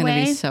 by It's the going to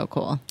way, be so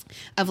cool.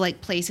 of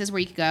like places where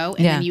you could go,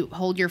 and Yeah. then you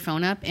hold your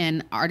phone up,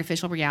 and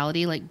artificial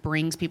reality like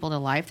brings people to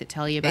life that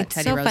tell you about It's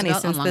Teddy so Roosevelt funny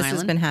on since Long this Island.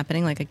 has been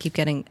happening. Like I keep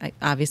getting,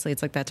 obviously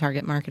it's like that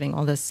target marketing,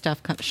 all this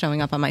stuff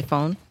showing up on my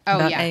phone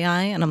about yeah.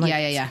 AI. And I'm like, Yeah.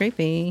 it's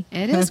creepy.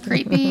 It is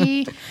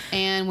creepy.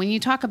 And when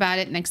you talk about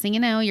it, next thing you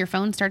know, your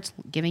phone starts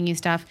giving you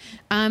stuff.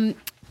 Can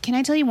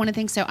I tell you one of the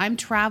things? So I'm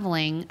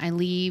traveling. I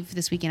leave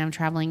this weekend. I'm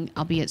traveling.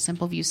 I'll be at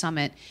Simple View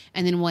Summit.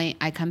 And then when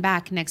I come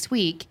back next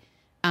week,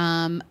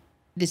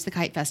 this is the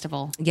Kite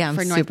Festival. Yeah, I'm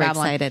for North super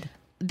Babylon. excited.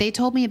 They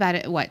told me about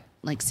it,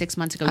 like 6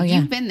 months ago. Oh, yeah.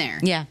 You've been there.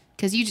 Yeah.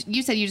 Because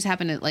you said you just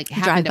happened to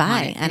Drive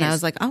by. And I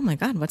was like, oh my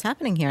God, what's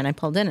happening here? And I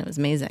pulled in. It was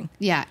amazing.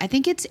 yeah, I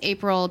think it's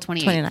April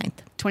 28th. 29th.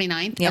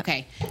 29th? Yep.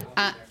 Okay.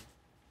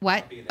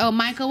 What? Oh,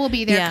 Michael will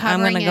be there Yeah, I'm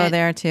covering going to go it.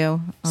 there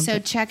too. So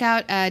check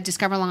out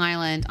Discover Long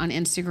Island on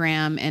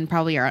Instagram and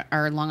probably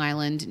our Long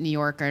Island, New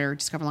York, or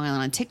Discover Long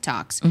Island on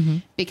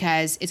TikToks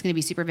because it's going to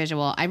be super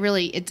visual. I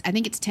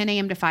think it's 10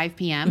 a.m. to 5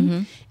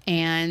 p.m.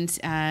 And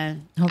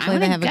Hopefully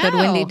they have a good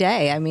windy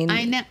day. I mean,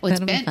 I know. Well, it's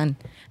that'll be been- fun.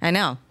 I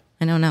know.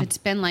 No. It's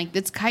been like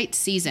it's kite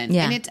season,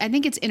 Yeah. and I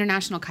think it's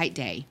International Kite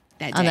Day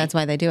that day. Oh, that's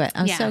why they do it.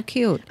 Oh, Yeah. so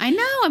cute. I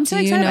know. I'm so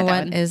Do you excited know about what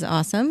that one. is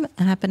awesome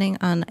happening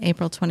on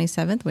April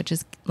 27th, which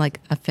is like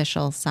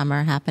official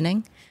summer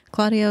happening?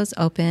 Claudio's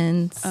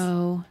opens.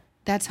 Oh,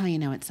 that's how you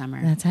know it's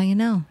summer. That's how you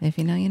know. If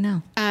you know, you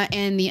know.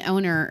 And the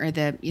owner or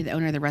the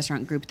owner of the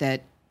restaurant group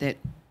that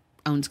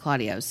owns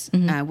Claudio's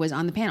Mm-hmm. was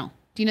on the panel.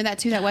 Do you know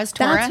that's who that was?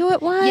 Tora? That's who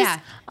it was? Yeah.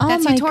 Oh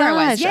that's my who Tora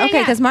gosh. was. Yeah,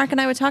 okay, because Mark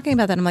and I were talking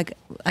about that. I'm like,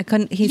 I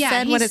couldn't. He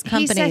said what his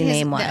company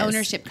name was. The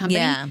ownership company.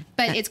 Yeah.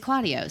 But it's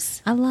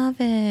Claudio's. I love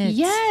it.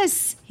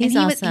 Yes. He's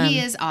and awesome. He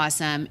is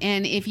awesome.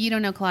 And if you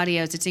don't know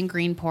Claudio's, it's in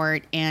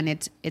Greenport and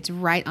it's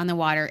right on the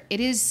water. It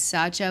is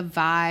such a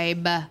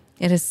vibe.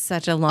 It is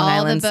such a Long All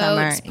Island the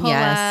boats summer. pull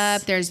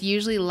Yes. up. There's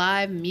usually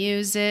live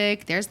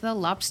music. There's the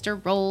lobster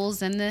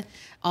rolls and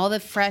all the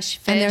fresh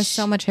fish. And there's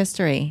so much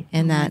history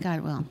in my that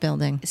God, well.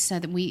 building. So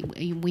that we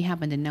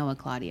happen to know a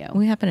Claudio.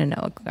 We happen to know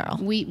a girl.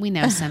 We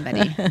know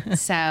somebody.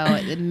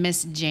 So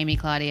Miss Jamie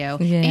Claudio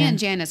Yeah. and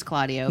Janice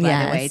Claudio, by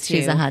Yes, the way, too.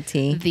 she's a hot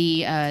tea.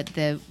 The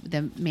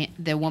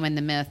woman,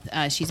 the myth.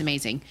 She's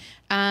amazing.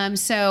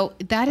 So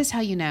that is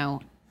how you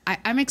know.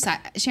 I'm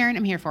excited, Sharon.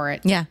 I'm here for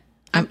it. Yeah.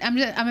 I'm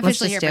Let's officially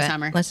just here do for it.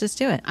 summer. Let's just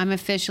do it. I'm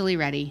officially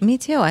ready. Me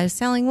too. I was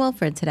telling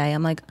Wilfred today.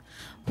 I'm like,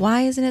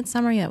 why isn't it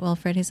summer yet,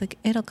 Wilfred? He's like,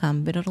 it'll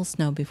come, but it'll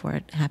snow before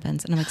it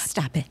happens. And I'm like,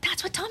 stop it.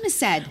 That's what Thomas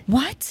said.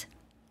 What?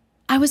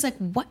 I was like,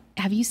 what?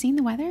 Have you seen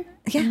the weather?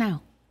 Yeah.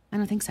 No, I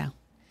don't think so.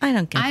 I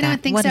don't get that. I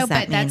don't think What so, does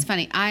that but that's mean?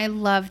 funny. I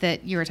love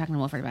that you were talking to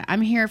Wilfred about it.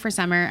 I'm here for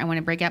summer. I want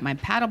to break out my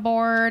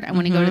paddleboard. I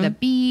want to go to the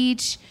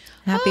beach.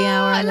 Happy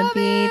hour on I the love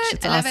beach. It.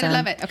 It's I love awesome. it. I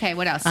love it. Okay,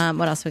 what else?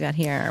 What else we got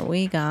here?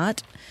 We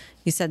got,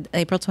 you said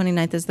April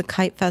 29th is the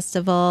Kite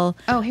Festival.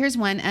 Oh, here's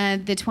one.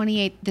 The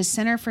 28th, the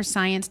Center for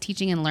Science,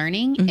 Teaching and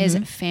Learning is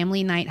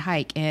Family Night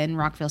Hike in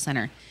Rockville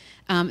Center.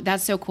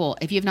 That's so cool.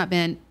 If you have not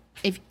been,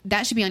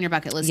 that should be on your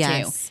bucket list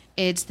Yes. too.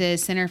 It's the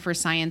Center for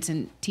Science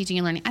and Teaching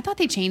and Learning. I thought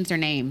they changed their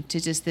name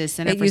to just the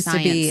Center It for used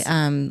Science.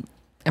 to be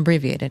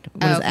abbreviated.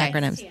 What is okay.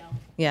 acronyms?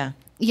 Yeah.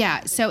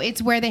 Yeah, so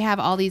it's where they have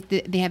all these.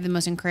 They have the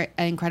most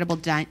incredible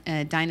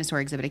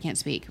dinosaur exhibit. I can't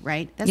speak.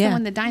 Right? That's Yeah. the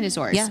one. The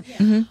dinosaurs. Yeah.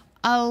 Mm-hmm.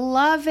 I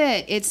love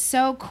it. It's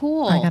so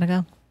cool. I gotta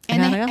go.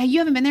 And you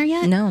haven't been there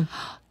yet? No.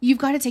 You've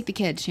got to take the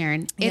kids,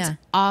 Sharon. It's Yeah.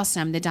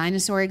 awesome. The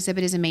dinosaur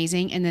exhibit is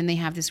amazing, and then they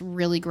have this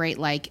really great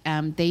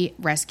they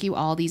rescue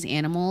all these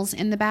animals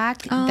in the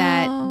back.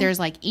 That there's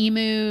like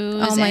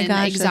emus Oh my and gosh,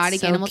 that's exotic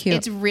so animals. cute.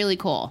 It's really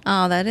cool.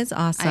 Oh, that is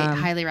awesome. I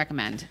highly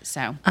recommend.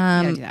 So you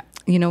gotta do that.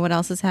 You know what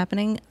else is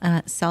happening?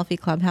 Selfie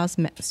Clubhouse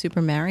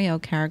Super Mario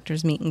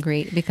characters meet and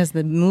greet because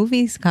the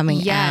movie's coming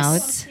Yes. I'm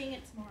out. seeing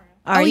it tomorrow.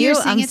 Are you're you?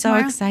 seeing I'm it so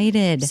tomorrow?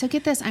 excited. So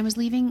get this. I was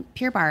leaving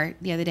Pure Bar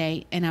the other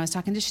day, and I was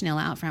talking to Chanel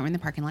out front. We're in the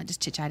parking lot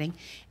just chit-chatting.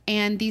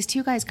 And these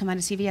two guys come out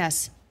of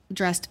CVS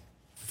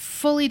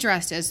fully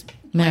dressed as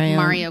Mario. like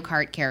Mario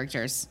Kart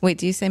characters. Wait,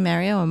 do you say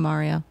Mario or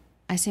Mario?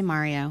 I say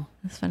Mario.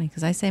 That's funny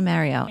because I say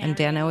Mario, and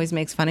Dan always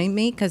makes fun of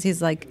me because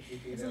he's like,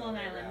 It's in Long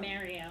Island,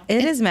 Mario.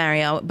 it is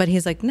Mario, but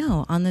he's like,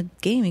 no, on the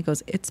game he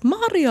goes, it's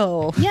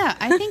Mario. Yeah,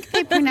 I think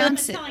they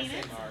pronounce it. Italian.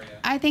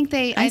 I think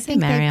they say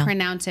Mario.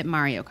 pronounce it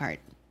Mario Kart.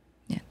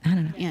 Yeah, I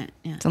don't know. Yeah,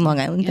 yeah. It's a Long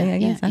Island thing, I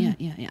guess. I don't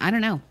know. Yeah. I don't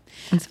know.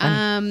 It's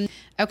funny.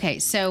 Okay,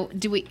 so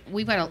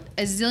we've got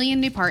a zillion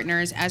new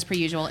partners as per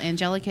usual.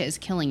 Angelica is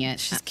killing it.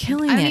 She's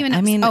killing it.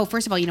 I mean-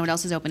 first of all, you know what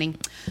else is opening?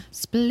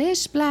 Splish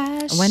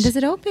Splash. When does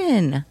it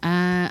open?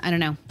 I don't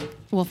know.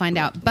 We'll find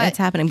out. But It's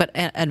happening. But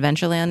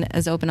Adventureland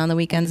is open on the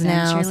weekends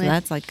now, so Adventureland.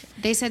 that's like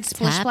they said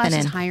Splish Splash is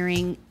happening.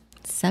 hiring.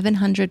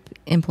 700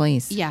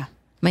 employees. Yeah.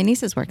 My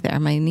nieces work there.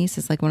 My niece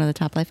is like one of the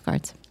top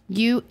lifeguards.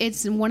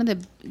 It's one of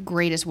the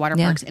greatest water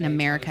Yeah. parks in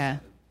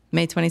America.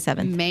 May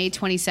 27th. May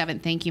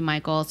 27th. Thank you,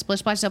 Michael. Splish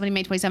Splash is opening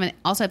May 27th.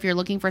 Also, if you're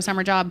looking for a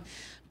summer job,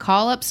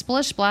 call up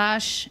Splish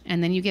Splash,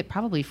 and then you get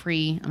probably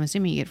free. I'm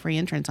assuming you get free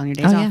entrance on your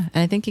days Oh, off. yeah.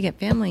 And I think you get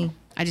family.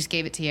 I just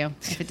gave it to you.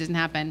 If it doesn't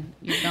happen,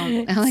 you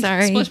don't.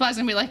 Sorry. Splish Splash is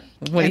gonna be like,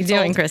 What are you canceled.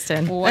 doing,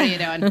 Kristen? What are you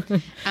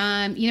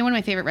doing? You know, one of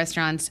my favorite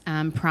restaurants,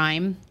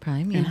 Prime.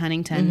 Prime, yeah. in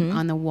Huntington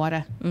on the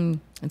water.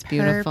 It's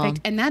beautiful.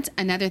 Perfect. And that's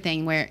another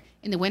thing where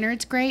in the winter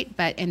it's great,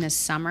 but in the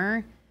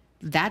summer,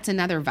 that's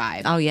another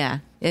vibe. Oh, yeah.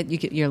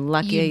 You're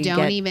lucky You don't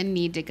get even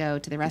need to go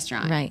to the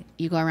restaurant. Right.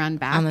 You go around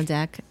back on the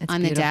deck. It's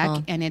on the beautiful.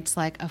 deck, and it's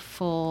like a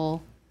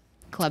full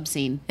club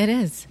scene It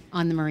is.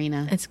 on the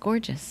marina. It's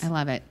gorgeous. I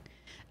love it.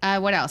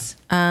 What else?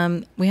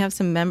 We have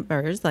some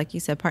members, like you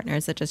said,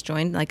 partners that just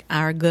joined, like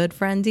our good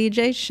friend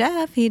DJ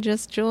Chef. He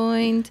just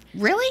joined.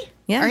 Really?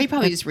 Yeah. Or he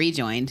probably just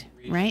rejoined,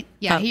 right?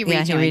 Yeah, Oh, he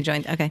rejoined. Yeah, he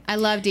rejoined. Okay. I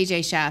love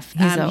DJ Chef.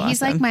 He's so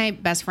He's like awesome. my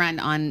best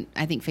friend on,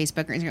 I think,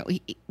 Facebook or Instagram.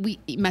 We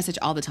message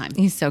all the time.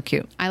 He's so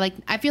cute.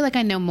 I feel like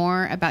I know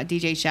more about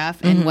DJ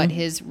Chef and what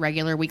his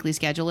regular weekly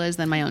schedule is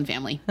than my own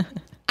family.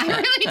 I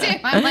really do.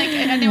 I'm like,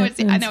 I know what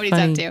he's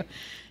funny. up to.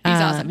 He's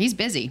awesome. He's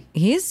busy.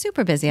 He's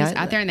super busy. He's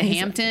out there in the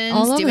Hamptons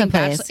all over doing the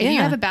place. If you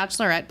have a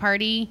bachelorette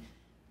party,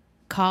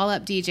 call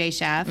up DJ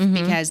Chef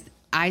because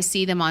I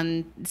see them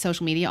on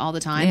social media all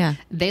the time. Yeah.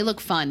 They look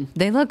fun.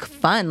 They look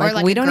fun. Like,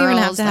 like we a don't even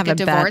have girls- to have like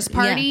a bad- divorce yeah.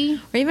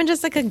 party. or even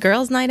just like a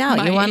girls' night out.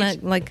 My You want age.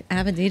 to like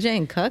have a DJ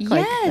and cook?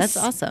 Like, that's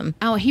awesome.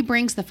 Oh, he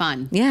brings the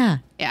fun. Yeah.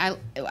 Yeah,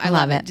 I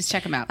love it. Just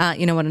check him out.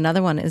 You know what?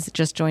 Another one is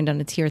just joined on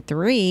a tier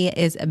 3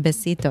 is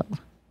Besito.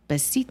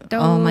 Besitos.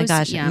 Oh my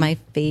gosh, Yum. my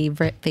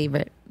favorite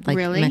like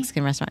Really?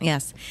 Mexican restaurant.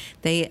 Yes,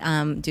 they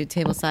do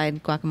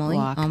tableside guacamole.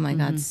 Guac. Oh my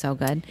god, so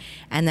good.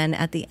 And then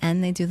at the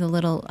end they do the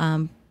little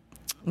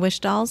wish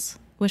dolls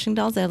wishing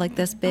dolls. They're like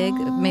this big,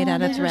 made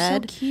out of those are so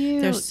thread.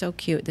 They're cute. so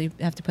cute. You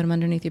have to put them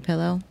underneath your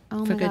pillow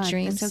Oh for my good God,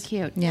 dreams. that's so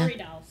cute. Yeah. Worry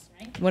dolls,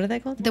 right? What are they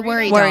called? The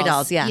worry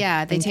dolls. Yeah.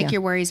 Yeah. They Thank take you.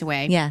 your worries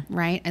away. Yeah.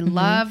 Right. I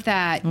love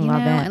that. You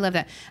Love know, it. I love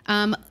that.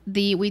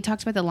 We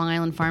talked about the Long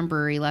Island Farm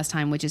Brewery last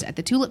time, which is at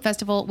the Tulip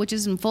Festival, which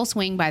is in full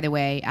swing, by the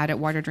way, out at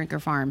Water Drinker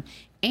Farm.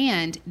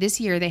 And this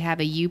year they have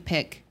a you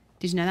pick.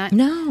 Did you know that?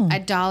 No.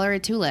 $1 a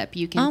tulip.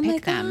 You can Oh my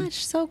pick them.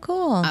 gosh, so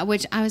cool.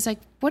 Which I was like,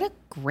 what a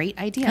great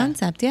idea.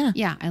 Concept, yeah.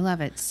 Yeah, I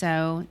love it.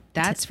 So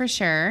that's for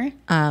sure.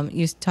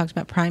 You talked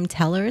about Prime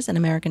Tellers and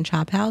American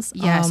Chop House.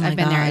 Yes, oh my I've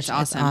been there. gosh, It's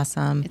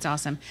awesome. It's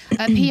awesome. It's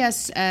awesome.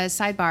 P.S.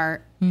 Sidebar.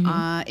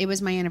 It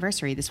was my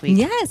anniversary this week.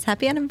 Yes,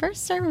 happy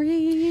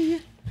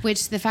anniversary.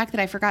 Which the fact that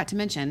I forgot to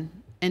mention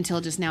until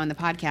just now in the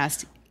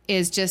podcast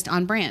is just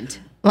on brand.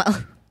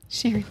 Well,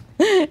 Sharon.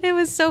 it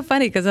was so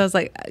funny because I was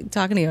like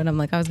talking to you and I'm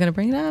like, I was going to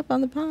bring it up on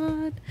the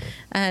pod.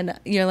 And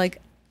you're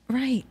like,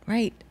 right.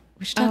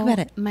 We should talk about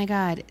it. My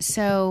God.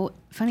 So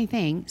funny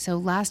thing. So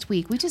last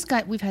week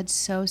we've had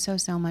so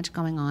much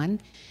going on.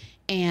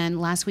 And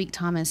last week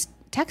Thomas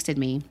texted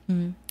me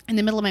in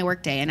the middle of my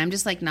workday and I'm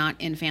just like not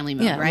in family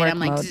mode, Yeah, right? work I'm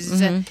like,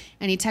 mode.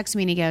 and he texted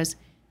me and he goes,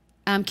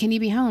 can you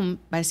be home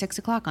by 6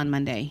 o'clock on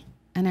Monday?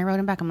 And I wrote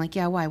him back. I'm like,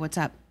 yeah, why? What's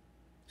up?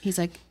 He's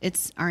like,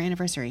 it's our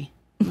anniversary.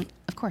 I'm like,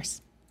 of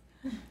course.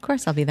 Of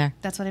course I'll be there.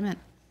 That's what I meant.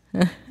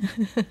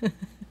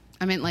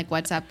 I meant like,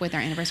 what's up with our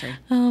anniversary?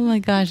 Oh my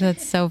gosh,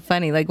 that's so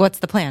funny. Like, what's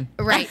the plan?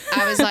 Right.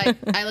 I was like,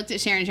 I looked at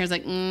Sharon and she was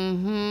like,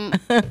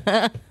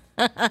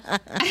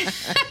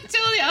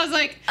 Totally. I was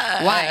like,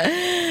 why?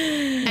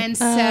 And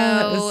so,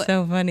 That was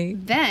so funny.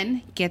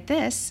 then get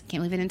this.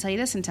 Can't believe I didn't tell you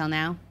this until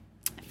now.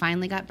 I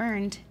finally got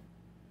burned.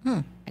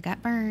 I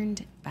got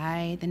burned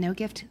by the no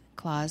gift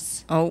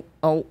clause. Oh.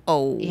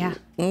 Yeah.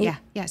 Ooh.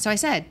 Yeah. So I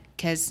said,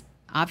 because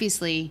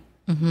obviously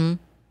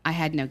I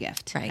had no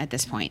gift Right. at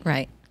this point.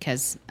 Right.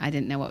 Because I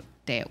didn't know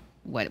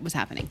what was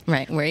happening.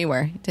 Right, where you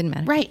were. It didn't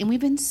matter. Right. And we've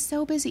been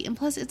so busy. And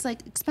plus, it's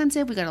like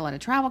expensive. We got a lot of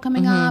travel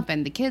coming up,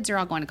 and the kids are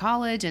all going to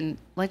college, and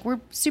like we're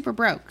super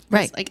broke.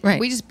 Right, It's like right.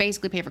 we just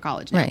basically pay for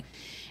college now. Right.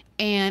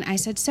 And I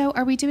said, so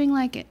are we doing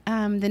like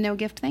the no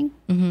gift thing?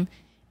 Mm-hmm.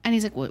 And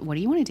he's like, what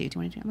do you want to do? Do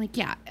you want to do? I'm like,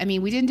 yeah. I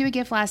mean, we didn't do a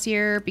gift last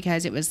year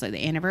because it was like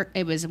the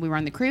anniversary. We were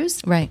on the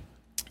cruise, Right.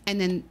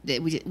 and then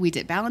we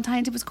did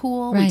Valentine's. It was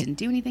cool. We Right. didn't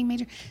do anything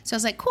major. So I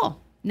was like, cool,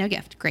 no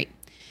gift, great.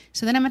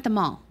 So then I'm at the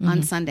mall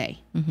on Sunday,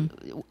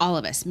 all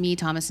of us, me,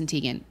 Thomas, and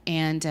Tegan.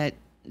 And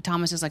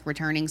Thomas is like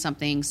returning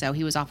something, so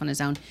he was off on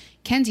his own.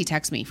 Kenzie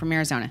texts me from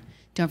Arizona.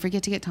 Don't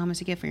forget to get Thomas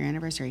a gift for your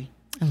anniversary.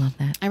 I love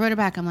that. I wrote her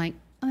back. I'm like,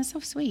 oh, that's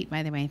so sweet,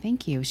 by the way.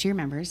 Thank you. She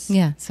remembers.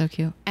 Yeah, so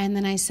cute. And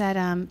then I said,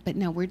 but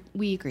no,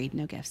 we agreed,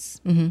 no gifts.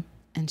 Mm-hmm.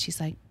 And she's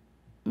like,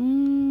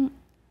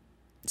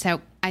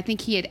 So I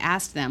think he had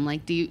asked them,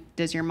 like,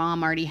 does your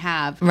mom already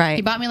have? Right.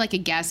 He bought me like a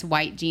Guess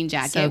white jean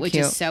jacket, So which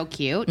cute. is so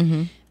cute.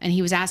 Mm-hmm. And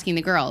he was asking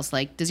the girls,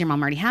 like, does your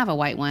mom already have a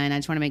white one? I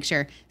just want to make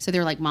sure. So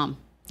they're like, Mom.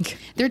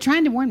 They're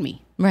trying to warn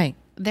me. Right.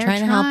 They're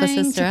trying to help a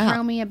trying sister to out.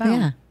 throw me a bone.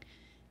 Yeah,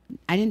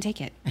 I didn't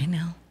take it. I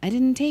know. I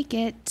didn't take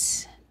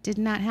it. Did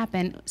not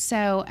happen.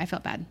 So I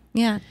felt bad.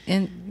 Yeah,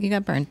 and you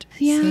got burnt.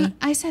 Yeah, See?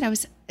 I said I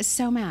was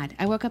so mad.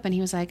 I woke up and he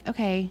was like,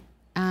 okay,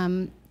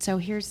 so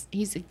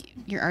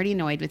you're already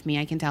annoyed with me.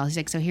 I can tell. He's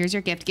like, so here's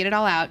your gift. Get it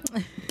all out.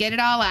 Get it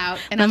all out.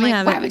 And Let I'm me like,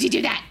 have why it. would you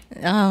do that?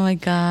 Oh my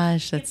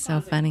gosh, that's so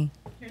funny.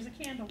 Here's a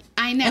candle.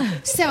 I know.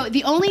 So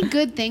the only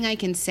good thing I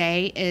can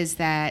say is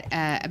that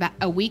about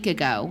a week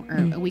ago or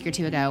a week or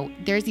two ago,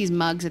 there's these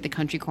mugs at the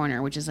Country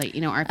Corner, which is like,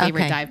 our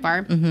favorite Okay. dive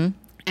bar. Mm-hmm.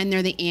 And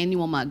they're the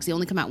annual mugs. They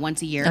only come out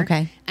once a year.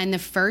 Okay. And the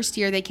first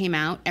year they came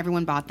out,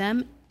 everyone bought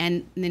them.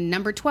 And then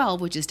number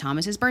 12, which is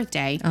Thomas's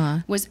birthday,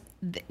 was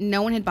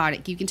no one had bought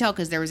it. You can tell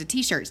because there was a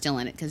T-shirt still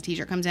in it because the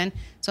T-shirt comes in.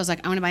 So I was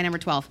like, I want to buy number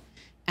 12.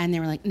 And they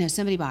were like, no,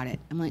 somebody bought it.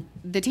 I'm like,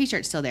 the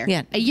T-shirt's still there.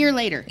 Yeah. A year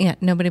later. Yeah,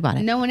 nobody bought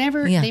it. No one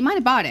ever, Yeah. they might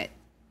have bought it,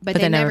 but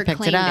they they never never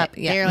picked it claimed up.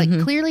 it. Yeah. They're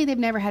like, clearly they've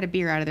never had a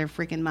beer out of their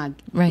freaking mug.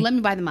 Right. Let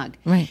me buy the mug.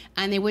 Right.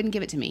 And they wouldn't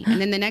give it to me. And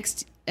then the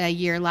next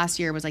last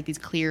year was like these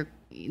clear,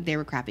 they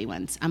were crappy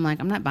ones. I'm like,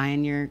 I'm not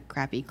buying your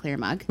crappy clear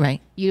mug. Right.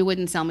 You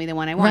wouldn't sell me the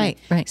one I wanted.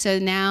 Right. So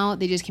now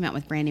they just came out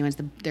with brand new ones.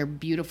 They're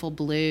beautiful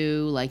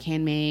blue, like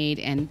handmade,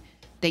 and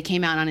they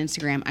came out on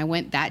Instagram. I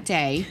went that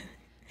day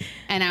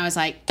and I was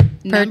like,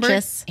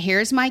 Purchase.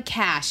 here's my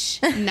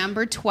cash,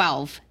 number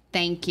 12.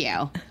 Thank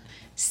you.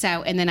 So,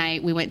 and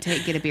then we went to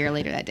get a beer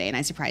later that day and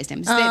I surprised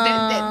him. So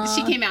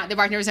she came out, the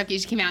bartender was so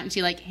cute. She came out and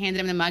she like handed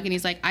him the mug and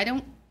he's like,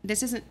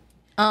 this isn't.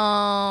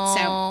 Oh.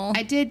 So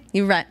I did.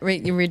 You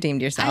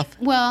redeemed yourself.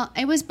 Well,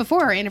 it was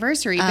before our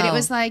anniversary, but it Oh.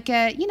 was like,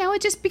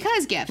 it just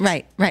because gift.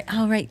 Right.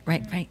 Oh, right.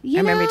 I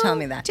remember you telling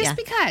me that. Just Yeah.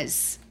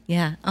 because.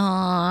 Yeah.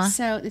 Aw.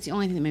 So it's the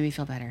only thing that made me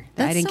feel better.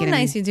 That I That's didn't so get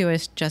nice any. you do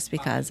it just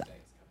because.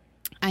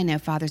 I know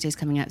Father's Day's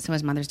coming up. So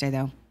is Mother's Day,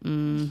 though.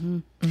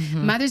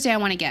 Mm-hmm. Mother's Day, I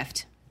want a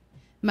gift.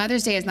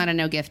 Mother's Day is not a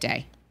no gift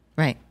day,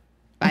 Right.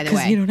 by the Because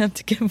way. you don't have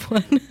to give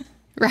one.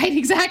 Right,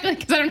 exactly,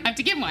 because I don't have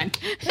to give one.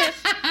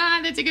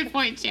 That's a good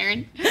point,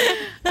 Sharon.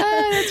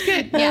 That's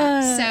good.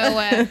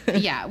 Yeah.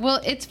 So, well,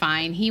 it's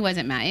fine. He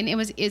wasn't mad,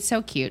 and it's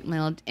so cute.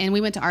 And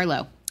we went to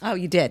Arlo. Oh,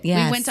 you did.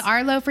 Yes. We went to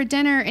Arlo for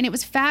dinner, and it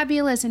was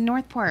fabulous in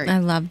Northport. I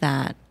love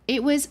that.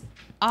 It was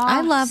awesome.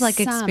 I love like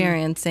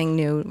experiencing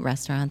new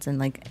restaurants and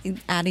like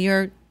out of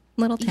your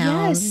little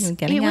town, Yes, and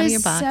getting it out was of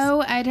your box.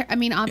 so. I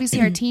mean,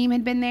 obviously, our team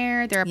had been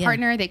there. They're a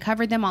partner. They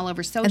covered them all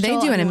over social. And they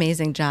do an I mean,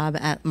 amazing job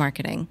at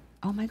marketing.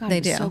 Oh my God, They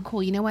it was do. so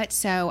cool. You know what?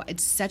 So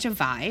it's such a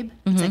vibe.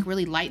 It's like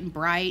really light and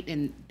bright,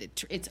 and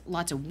it's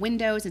lots of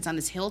windows. It's on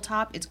this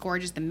hilltop. It's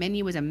gorgeous. The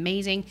menu was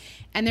amazing,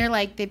 and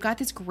they've got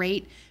this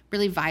great,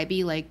 really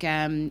vibey like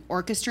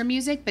orchestra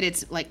music, but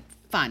it's like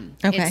fun.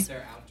 Okay. It's,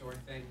 Their outdoor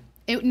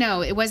thing.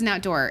 no, it wasn't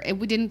outdoor.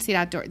 We didn't see it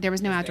outdoor. There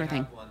was no outdoor They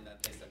thing. have one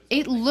that they said was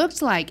It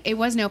looked like it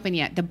wasn't open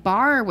yet. The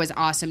bar was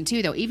awesome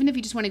too, though. Even if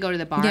you just want to go to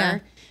the bar, Yeah.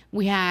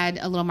 we had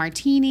a little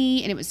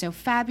martini and it was so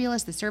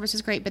fabulous. The service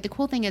was great. But the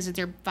cool thing is that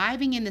they're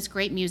vibing in this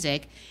great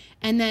music.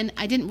 And then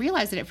I didn't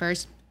realize it at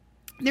first.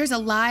 There's a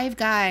live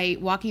guy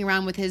walking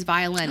around with his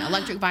violin,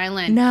 electric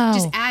violin, No.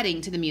 just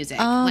adding to the music.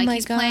 Oh, like my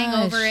he's playing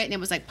over gosh. it, and it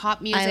was like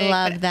pop music.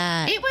 love but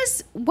that. It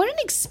was what an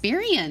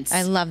experience.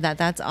 I love that.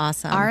 That's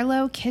awesome.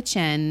 Arlo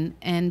Kitchen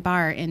and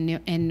Bar in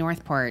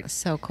Northport.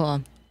 So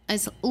cool.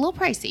 It's a little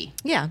pricey,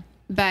 Yeah.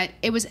 but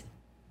it was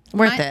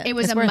Worth it. It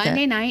was It's a worth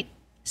Monday it. night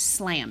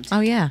slammed. Oh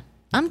yeah.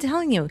 I'm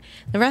telling you,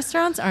 the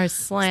restaurants are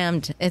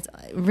slammed. It's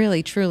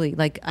really, truly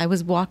like I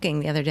was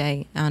walking the other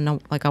day on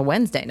a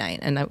Wednesday night,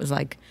 and it was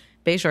like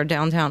Bayshore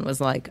downtown was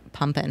like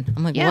pumping.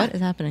 I'm like, Yeah. what is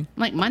happening?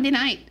 Like Monday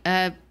night,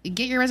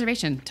 get your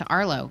reservation to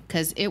Arlo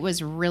because it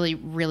was really,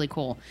 really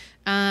cool.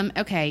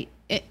 Okay,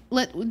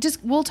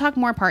 we'll talk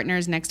more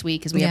partners next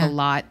week because we have Yeah. a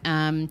lot.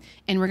 And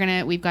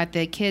we've got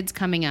the kids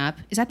coming up.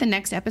 Is that the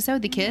next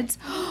episode? The kids?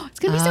 It's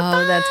gonna be so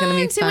fun. that's gonna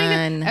be So we're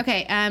fun.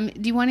 Okay.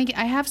 Do you want to?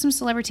 I have some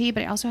celebrity,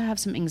 but I also have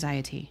some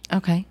anxiety.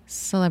 Okay,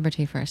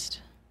 celebrity first.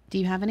 Do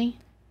you have any?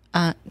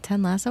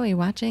 Ted Lasso, are you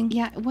watching?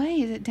 Yeah. Why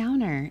is it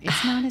downer?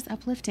 It's not as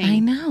uplifting. I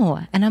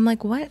know, and I'm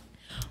like, what?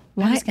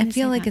 Why? was I, gonna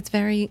feel say like that. it's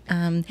very.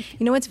 You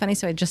know what's funny?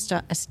 So I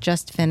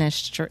just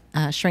finished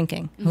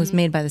Shrinking, Mm-hmm. who's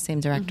made by the same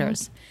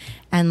directors,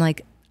 and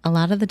like a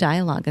lot of the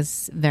dialogue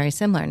is very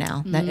similar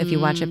now. That if you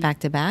watch Mm. it back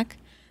to back,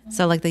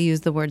 so like they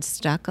use the word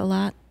 "stuck" a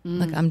lot. Mm.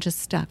 Like I'm just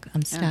stuck.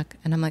 I'm stuck,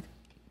 and I'm like,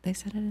 they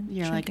said it in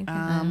You're Shrinking.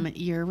 like,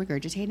 you're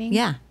regurgitating?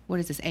 Yeah. What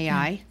is this,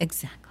 AI?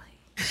 Exactly.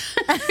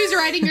 Who's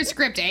writing your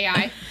script,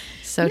 AI?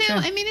 So No, true.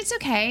 I mean, it's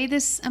okay.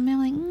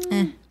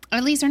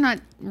 At least they're not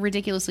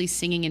ridiculously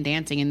singing and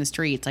dancing in the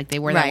streets like they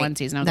were that Right. one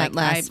season. I was That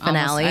like, last I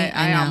finale, Almost,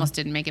 I I know. almost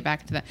didn't make it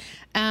back to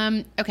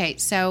that. Okay,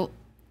 so,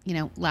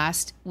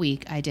 last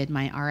week I did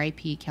my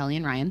RIP Kelly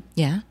and Ryan.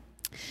 Yeah.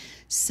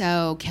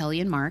 So Kelly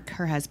and Mark,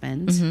 her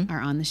husband, Mm-hmm.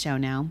 are on the show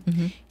now.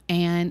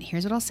 And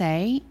here's what I'll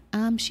say.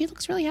 She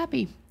looks really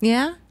happy.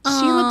 Yeah.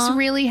 She looks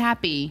really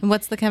happy.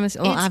 What's the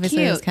chemistry? Well, It's obviously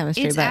cute. there's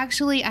chemistry, It's but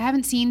actually, I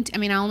haven't seen,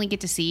 I only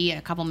get to see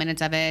a couple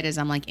minutes of it as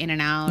I'm like in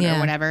and out Yeah. or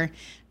whatever.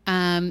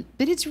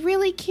 But it's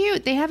really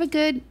cute. They have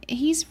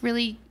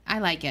I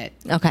like it.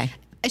 okay.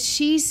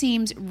 She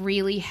seems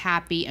really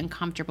happy and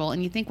comfortable.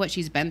 And you think what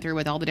she's been through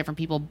with all the different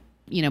people,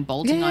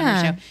 bolting on her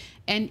Yeah. show.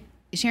 And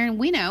Sharon,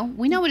 we know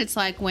what it's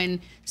like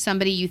when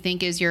somebody you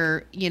think is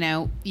your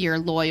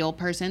loyal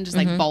person just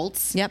like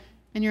bolts. Mm-hmm. Yep.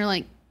 And you're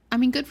like,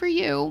 good for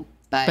you.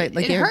 But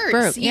like it you're hurts.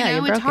 broke. Yeah, you're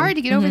It's broken. hard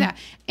to get over that.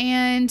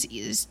 And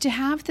to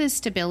have the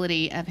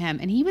stability of him,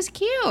 and he was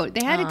cute.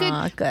 They had a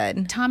Aw,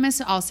 good.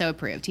 Thomas also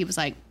approved. He was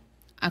like,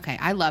 okay,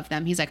 I love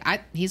them. He's like, I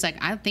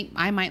think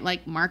I might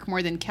like Mark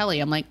more than Kelly.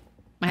 I'm like,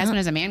 my husband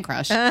has a man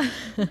crush. I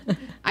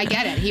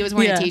get it. He was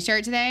wearing Yeah. a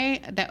t-shirt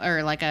today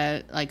or like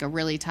a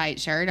really tight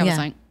shirt. I was Yeah.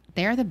 like,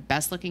 they are the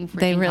best looking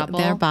freaking couple.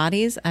 Their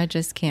bodies, I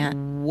just can't.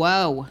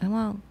 Whoa.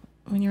 Well,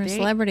 when you're a They-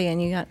 celebrity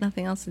and you got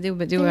nothing else to do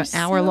but do They're an so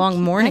hour-long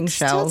cute. morning That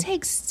show.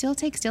 Still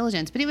takes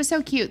diligence, but it was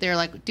so cute. They're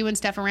like doing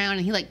stuff around,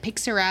 and he like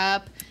picks her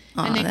up,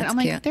 Aw, and that's I'm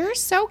like, cute. they're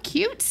so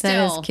cute.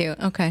 Still, That is cute.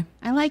 Okay.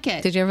 I like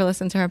it. Did you ever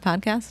listen to her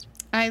podcast?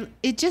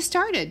 It just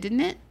started,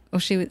 didn't it?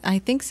 Well, I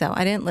think so.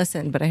 I didn't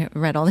listen, but I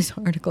read all these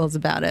articles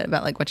about it,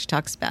 about like what she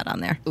talks about on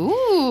there.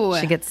 Ooh,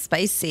 She gets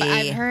spicy. But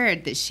I've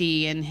heard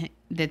that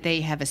that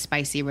they have a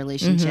spicy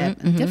relationship.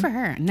 Good for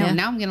her. No, Yeah.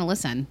 now I'm going to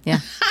listen. Yeah.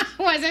 I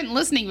wasn't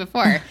listening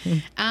before.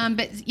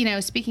 But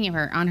speaking of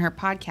her, on her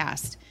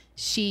podcast,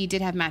 she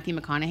did have Matthew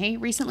McConaughey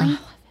recently.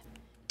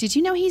 Did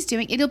you know he's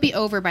doing? It'll be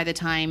over by the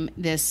time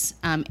this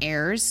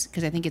airs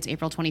because I think it's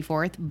April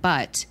 24th.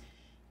 But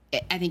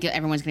I think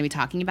everyone's going to be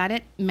talking about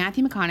it.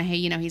 Matthew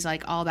McConaughey, he's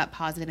like all about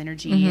positive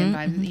energy,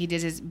 and he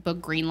did his book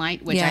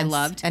Greenlight, which I Yes.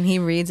 loved. And he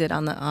reads it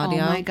on the audio.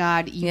 Oh my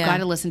God, you Yeah. got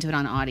to listen to it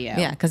on audio.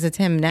 Yeah, because it's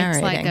him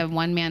narrating. It's like a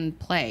one-man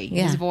play.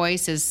 Yeah. His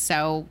voice is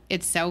so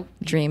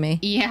dreamy.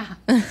 yeah.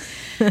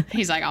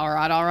 He's like, all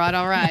right.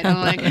 I'm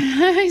like,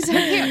 he's so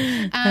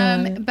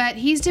cute. But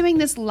he's doing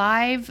this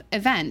live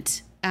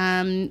event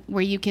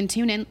where you can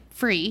tune in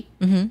free.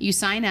 You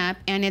sign up,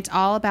 and it's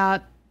all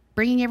about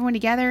bringing everyone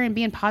together and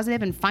being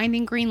positive and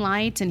finding green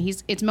lights. And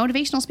it's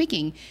motivational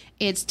speaking.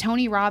 It's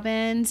Tony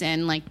Robbins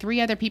and like 3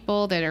 other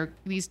people that are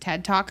these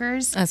TED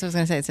talkers. That's what I was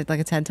going to say. It's like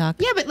a TED Talk.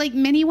 Yeah, but like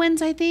mini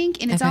ones, I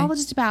think. And it's Okay. all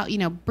just about,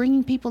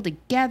 bringing people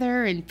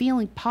together and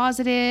feeling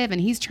positive.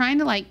 And he's trying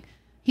to like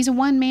He's a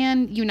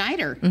one-man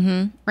uniter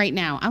right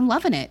now. I'm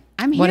loving it.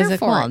 I'm here What is it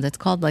for called? It's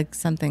called like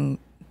something.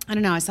 I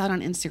don't know. I saw it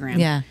on Instagram.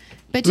 Yeah.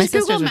 But My just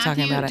Google sisters were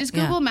talking Matthew. about it. Just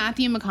Yeah. Google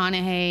Matthew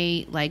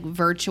McConaughey, like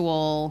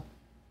virtual.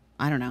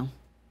 I don't know.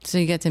 So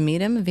you get to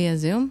meet him via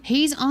Zoom?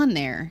 He's on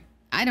there.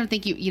 I don't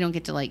think you don't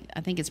get to like.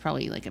 I think it's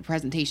probably like a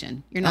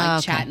presentation. You're not like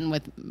Okay. chatting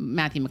with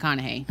Matthew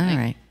McConaughey. All Like,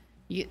 right.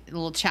 You get a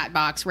little chat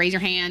box. Raise your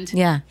hand.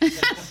 Yeah.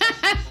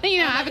 I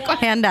have a question.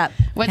 Hand up.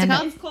 What's Hand it up.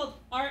 called? It's called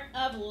Art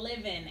of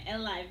Living.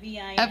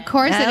 Livin. Of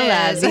course it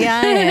is.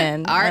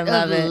 L-I-V-I-N. I Art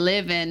love of it.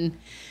 Living.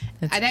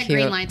 That's That cute.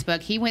 Green Lights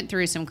book, he went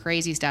through some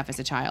crazy stuff as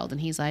a child, and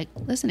he's like,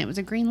 "Listen, it was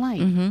a green light.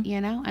 You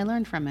know, I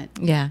learned from it.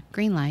 Yeah.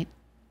 Green light,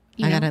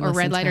 I gotta or listen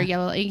red to light or that.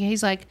 yellow." Light.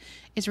 He's like,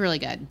 "It's really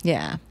good.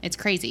 Yeah. It's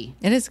crazy."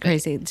 It is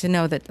crazy to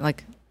know that,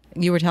 like,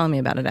 you were telling me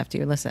about it after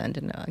you listened,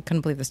 and I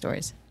couldn't believe the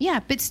stories. Yeah,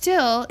 but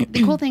still,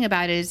 the cool thing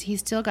about it is he's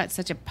still got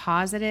such a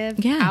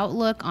positive Yeah.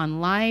 outlook on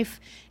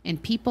life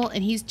and people,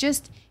 and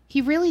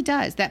he really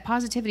does. That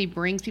positivity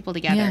brings people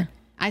together. Yeah.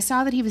 I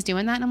saw that he was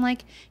doing that, and I'm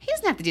like, he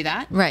doesn't have to do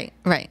that. Right.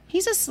 Right.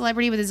 He's a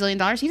celebrity with $1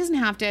 zillion. He doesn't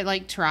have to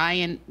like try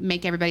and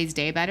make everybody's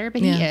day better,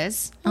 but he Yeah.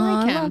 is. Aw,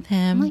 I I love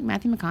him. I'm like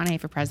Matthew McConaughey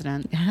for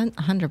president.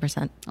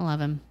 100%. I love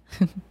him.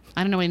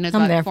 I don't know what he knows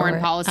I'm there about for foreign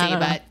it. policy, I don't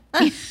know.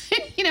 but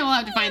we'll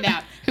have to find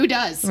out who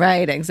does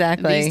Right.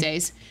 Exactly. these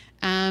days.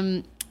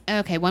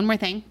 Okay, one more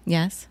thing.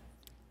 Yes.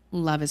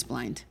 Love is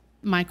Blind.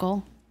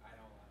 Michael,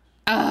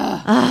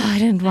 Oh, I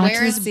didn't watch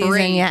Where's this season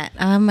Brie? yet.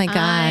 Oh my god.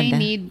 I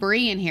need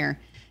Brie in here.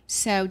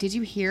 So, did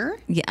you hear?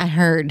 Yeah, I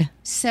heard.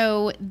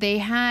 So they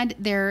had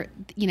their,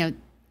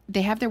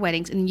 they have their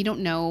weddings, and you don't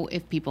know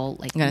if people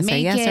like Gotta make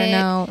say yes or it.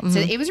 no. So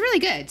Mhm. it was really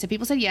good. So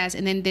people said yes,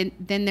 and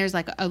then there's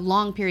like a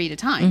long period of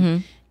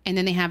time, and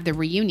then they have the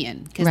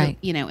reunion because Right.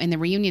 and the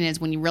reunion is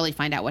when you really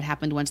find out what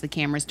happened once the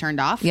cameras turned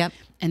off. Yep.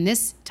 And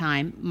this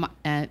time,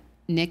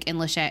 Nick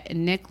Lachey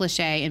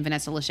and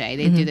Vanessa Lachey,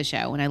 they do the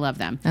show, and I love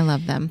them. I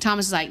love them.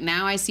 Thomas is like,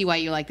 now I see why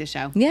you like the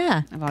show.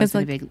 Yeah. I've always 'cause,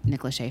 been a big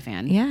Nick Lachey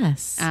fan.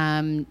 Yes.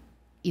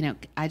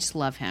 I just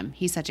love him.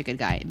 He's such a good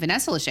guy.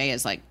 Vanessa Lachey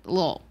is like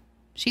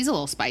she's a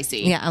little spicy.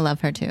 yeah, I love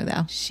her too,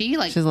 though. She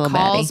like She's a little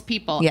calls baddie.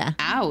 people Yeah.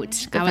 out.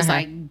 Good I for was her.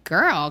 like,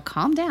 girl,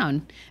 calm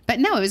down. But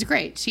no, it was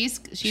great. She's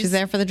She's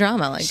there for the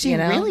drama, like She you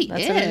know. really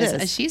That's what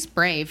it is. She's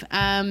brave.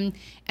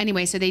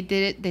 Anyway, so they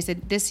did it. They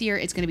said this year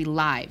it's going to be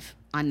live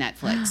on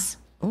Netflix.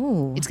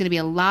 Ooh. It's going to be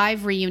a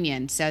live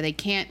reunion, so they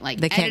can't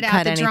They can't edit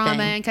cut out the drama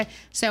anything. and cut.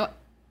 So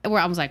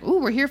I was like, "Ooh,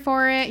 we're here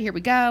for it. Here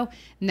we go."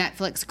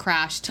 Netflix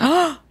crashed.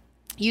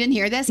 You didn't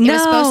hear this? It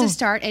was supposed No. to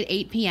start at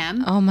 8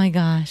 p.m. Oh my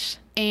gosh.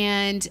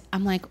 And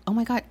I'm like, "Oh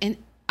my god!" And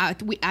I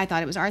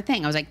thought it was our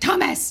thing. I was like,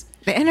 "Thomas,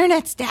 The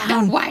internet's the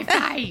down.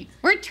 Wi-Fi.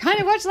 We're trying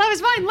to watch Love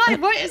Is Blind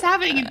live. What is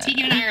happening?" And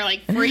Tegan and I are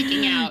like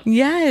freaking out.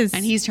 Yes.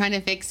 And he's trying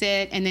to fix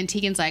it. And then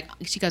Tegan's like,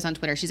 she goes on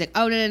Twitter. She's like,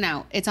 "Oh,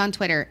 no. It's on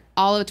Twitter.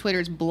 All of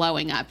Twitter's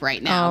blowing up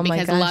right now Oh, my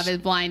because gosh. Love Is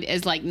Blind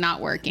is like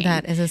not working."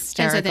 That is And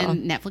so hysterical.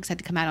 then Netflix had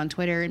to come out on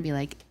Twitter and be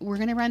like, "We're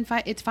going to run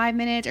it's 5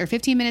 minutes or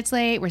 15 minutes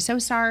late. We're so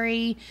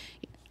sorry."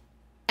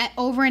 At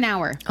over an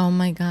hour. Oh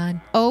my god.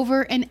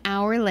 Over an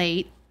hour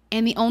late.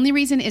 And the only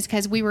reason is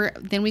because we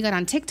got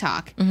on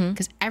TikTok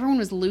because everyone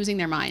was losing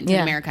their minds in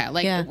Yeah. America.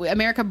 Like Yeah.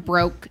 America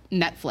broke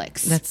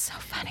Netflix. That's so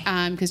funny.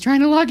 Because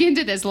trying to log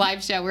into this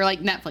live show, we're like,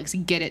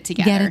 Netflix, get it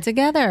together. Get it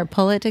together.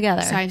 Pull it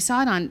together. So I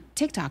saw it on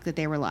TikTok that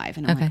they were live,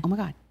 and I'm Okay. like, oh my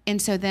god!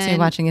 And so then, So you're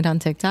watching it on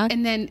TikTok?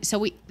 and then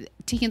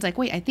Tegan's like,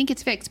 wait, I think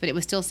it's fixed, but it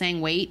was still saying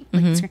wait.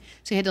 Like, so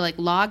he had to like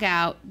log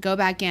out, go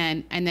back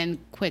in, and then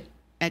click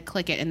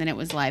it, and then it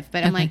was live.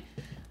 But I'm like,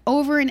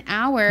 over an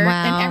hour,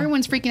 Wow. and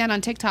everyone's freaking out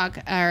on TikTok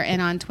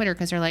and on Twitter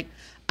because they're like,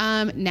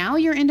 now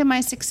you're into my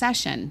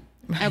Succession,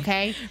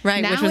 okay?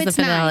 Right, now which was the it's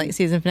finale, 9.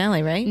 season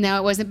finale, right? No,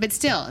 it wasn't. But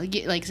still,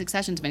 like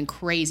Succession's been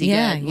crazy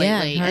Yeah, good yeah,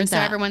 lately, heard and so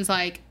that. everyone's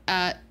like,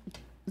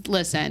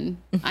 "Listen,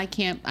 I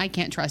can't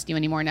trust you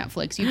anymore,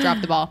 Netflix. You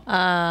dropped the ball."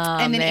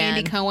 And then man.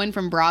 Andy Cohen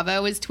from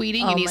Bravo is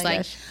tweeting, Oh, and he's my like,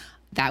 gosh.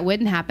 "That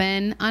wouldn't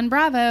happen on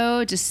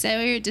Bravo. Just so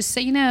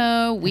you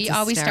know, we That's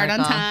always start on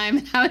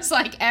hysterical. time." I was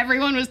like,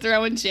 everyone was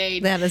throwing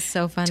shade. That is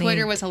so funny.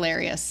 Twitter was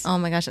hilarious. Oh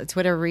my gosh,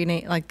 Twitter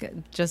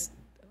just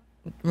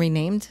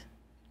renamed,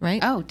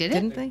 right? Oh, did it?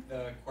 Didn't they?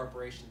 The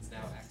corporation's now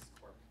X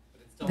Corp,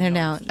 but it's still They're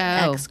known now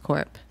as- Oh. X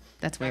Corp.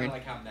 That's Kind weird. of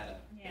like how Meta.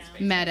 Yeah. is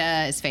Facebook.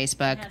 Meta is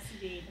Facebook. It has to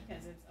be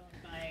because it's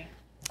owned by.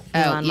 Oh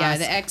Elon yeah, Musk.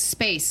 the X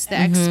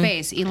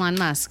space, Elon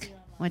Musk.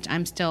 Which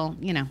I'm still,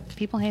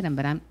 people hate him,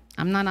 but I'm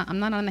not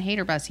on the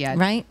hater bus yet.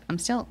 Right. I'm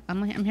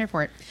here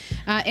for it.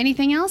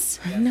 Anything else?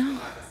 No.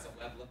 Like a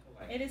celeb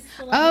lookalike. It is.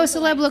 Oh,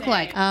 celeb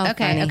lookalike. day. Oh,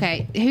 okay, funny.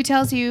 okay. Who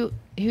tells you?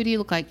 Who do you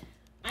look like?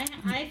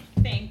 I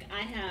think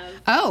I have.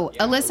 Oh,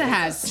 Alyssa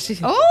has.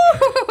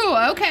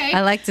 Oh, okay.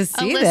 I like to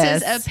see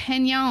Alyssa's this.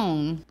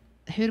 opinion.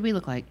 Who do we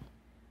look like?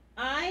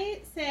 I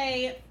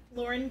say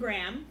Lauren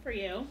Graham for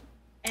you,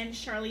 and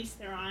Charlize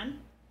Theron.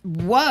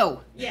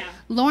 Whoa. Yeah.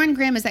 Lauren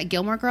Graham, is that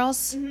Gilmore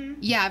Girls?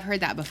 Yeah, I've heard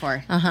that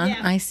before. Uh-huh.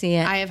 Yeah. I see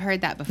it. I have heard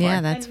that before.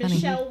 Yeah, that's and funny.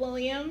 Michelle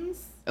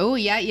Williams. Oh,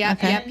 yeah, yep,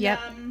 Okay. yep.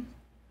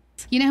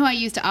 You know who I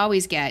used to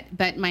always get,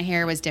 but my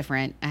hair was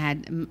different. I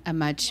had a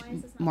much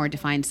more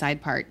defined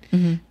side part.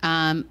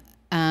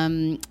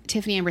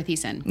 Tiffany Amber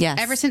Thiessen. Yes.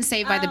 Ever since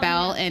Saved by the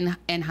Bell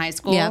in high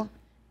school, Yep.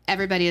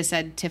 everybody has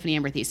said Tiffany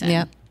Amber Thiessen.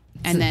 Yep.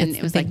 And then It's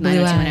it was the like big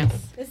blue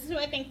 90210. This is who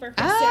I think for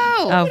Kristen.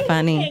 Oh. Oh, What do you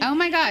funny. think? Oh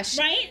my gosh.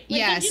 Right? Like,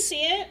 Yes. Did you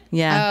see it?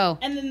 Yeah. Oh.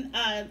 And then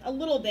a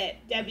little bit,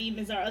 Debbie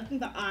Mazzaro. I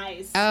think the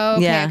eyes. Oh,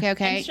 okay, Yeah.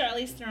 okay. And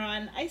Charlize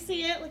Theron. I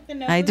see it, like the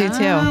nose. I do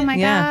too. Oh my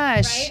Yeah.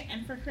 gosh. Right?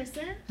 And for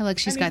Kristen? Oh, look,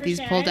 she's I mean, got for these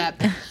pulled Sharon,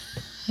 up.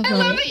 I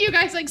love that you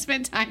guys like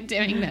spend time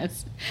doing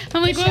this.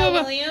 I'm like, Michelle whoa,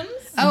 whoa, whoa. Williams.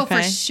 Oh,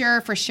 Okay.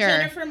 for sure.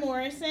 Jennifer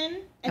Morrison.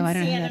 And Oh, I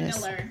don't know who Sienna that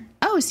is. Miller.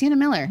 Oh, Sienna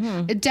Miller.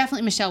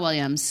 Definitely Michelle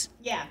Williams.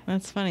 Yeah.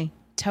 That's funny.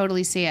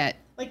 Totally see it.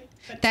 Like,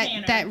 but That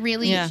tanner. that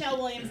really. Yeah. Michelle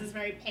Williams is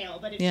very pale,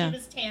 but if Yeah. she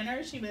was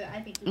tanner, she would,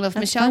 I think. Well, if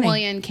That's Michelle funny.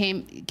 Williams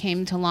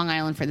came to Long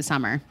Island for the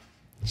summer,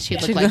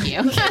 she'd look She'd like look- you.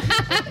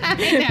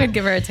 I know. Could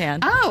give her a tan.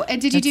 Oh, and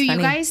did you That's do you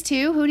funny. guys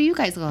too? Who do you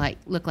guys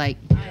look like?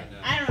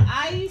 I don't know.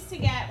 I used to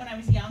get, when I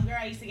was younger,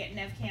 I used to get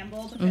Nev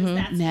Campbell because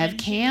that's Nev when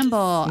she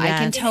Campbell. was I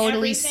can Yes. in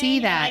totally see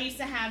everything, and I that. used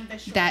to have the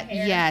short That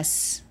hair.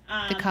 yes,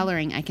 the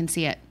coloring. I can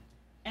see it.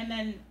 And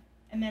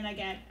then I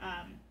get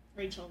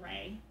Rachel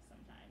Ray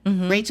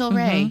sometimes. Rachel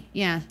Ray.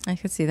 Yeah. I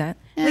could see that.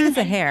 I think it's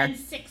the hair. And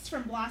Six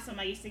from Blossom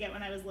I used to get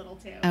when I was little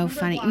too. Oh, Remember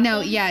funny. Blossom?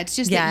 No, yeah, it's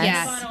just Yes.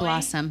 yeah,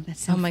 Blossom.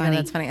 That's so Oh my funny. God,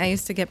 that's funny. I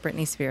used to get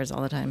Britney Spears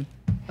all the time.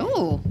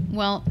 Oh,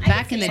 well,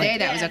 back in the see day, it,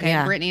 that was yeah. okay.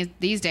 Yeah. Britney,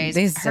 these days,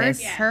 These her,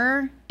 days.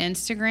 her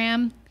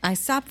Instagram, I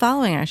stopped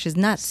following her. She's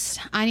nuts.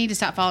 I need to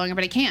stop following her,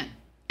 but I can't.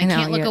 I I know,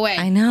 can't look you're- away.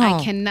 I know.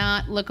 I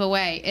cannot look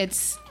away.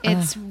 It's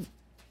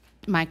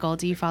Michael,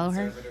 do you follow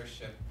her?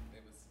 Conservatorship.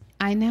 It was,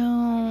 I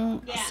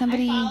know Yeah,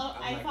 somebody.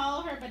 I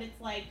follow her, but it's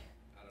like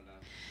I don't know.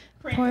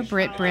 Poor cringe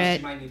Brit follow. Brit.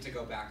 She might need to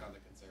go back on the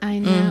conservatorship. I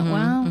know.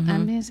 Well,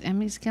 I'm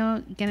just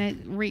gonna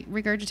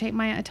regurgitate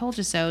my I told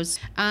you so's.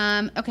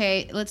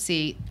 Okay, let's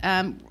see.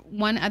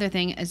 One other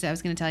thing is I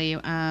was gonna tell you.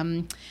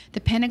 The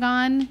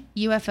Pentagon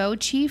UFO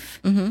chief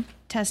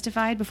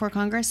testified before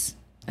Congress.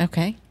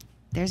 Okay.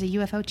 There's a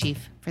UFO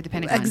chief for the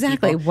Pentagon.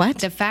 Exactly. people. What?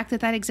 The fact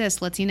that exists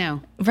lets you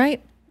know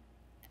Right.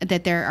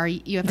 that there are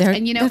UFOs. There-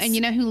 and you know,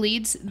 that's- who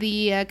leads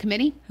the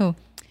committee? Who?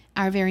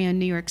 Our very own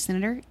New York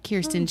Senator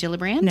Kirsten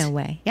Gillibrand. No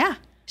way. Yeah,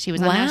 she was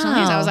on Wow. national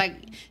news. I was like,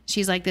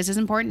 she's like, this is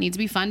important, needs to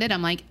be funded.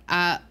 I'm like,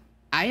 I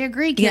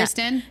agree,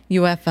 Kirsten.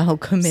 UFO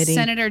committee.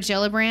 Senator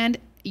Gillibrand,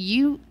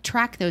 you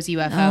track those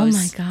UFOs. Oh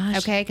my gosh.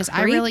 Okay, because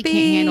I really can't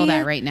Creepy. handle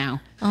that right now.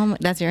 Oh,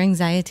 that's your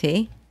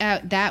anxiety.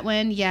 That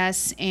one,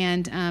 yes,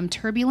 and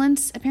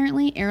turbulence.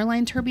 Apparently,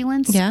 airline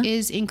turbulence Yeah.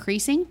 is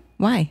increasing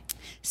Why?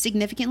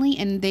 significantly,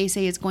 and they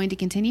say it's going to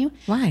continue.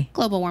 Why?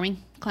 Global warming,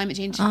 climate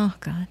change, Oh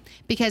God.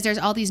 because there's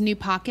all these new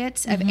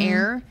pockets of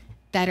air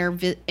that are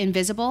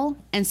invisible,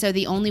 and so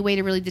the only way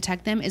to really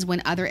detect them is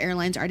when other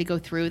airlines already go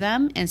through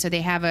them, and so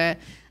they have a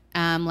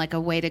like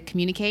a way to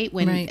communicate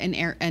when Right.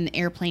 an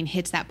airplane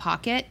hits that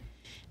pocket.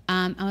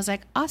 I was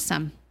like,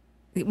 awesome.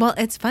 Well,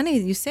 it's funny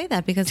you say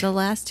that because the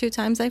last 2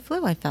 times I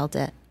flew, I felt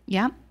it.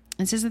 Yeah,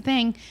 this is the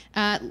thing.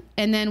 And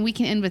then we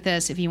can end with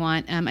this if you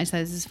want. I just thought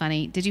this is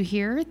funny. Did you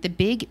hear the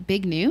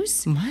big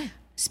news? What?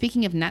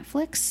 Speaking of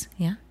Netflix,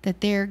 Yeah.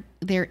 that they're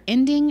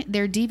ending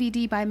their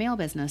DVD by mail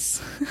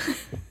business.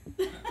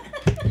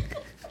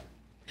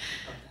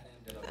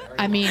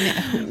 I mean,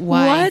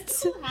 why?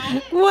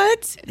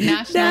 What?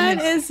 National That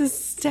news. is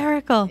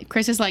hysterical.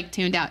 Chris is like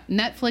tuned out.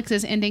 Netflix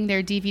is ending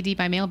their DVD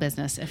by mail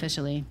business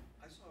officially.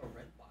 I saw a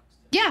red box.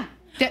 Yeah.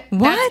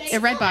 What? That's a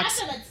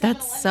Redbox.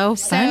 That's so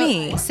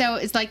funny. So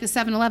it's like the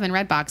 7-Eleven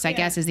Redbox, I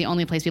guess, is the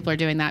only place people are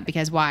doing that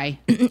because why?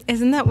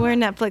 Isn't that where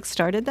Netflix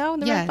started though?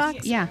 The Yeah,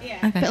 Redbox? yeah. Yeah.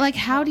 Okay. But like,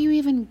 how do you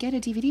even get a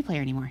DVD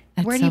player anymore?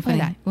 That's Where do so you play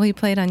funny. that? Well, you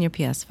play it on your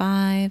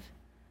PS5.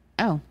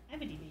 Oh, I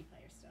have a DVD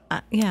player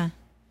still. Yeah,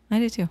 I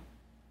do too.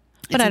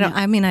 But It's I in don't. the-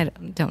 I mean, I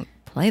don't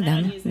play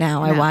them use it.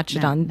 now. I No, watch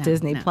it no, on no,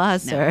 Disney no,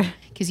 Plus no. or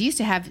Because you used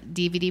to have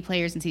DVD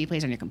players and CD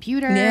players on your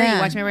computer. Yeah,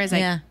 You watch them. It's like,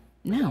 yeah.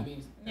 no. That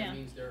means Yeah.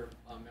 their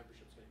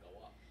membership's going to go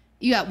up.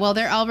 Yeah, well,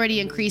 they're already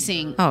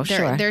increasing. Oh,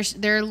 they're, sure.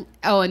 They're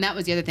oh, and that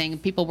was the other thing.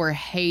 People were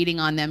hating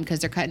on them because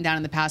they're cutting down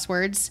on the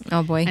passwords.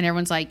 Oh, boy. And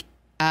everyone's like,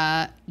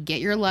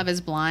 get your Love is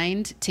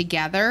Blind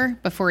together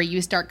before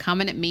you start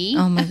coming at me.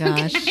 Oh, my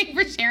gosh.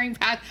 For sharing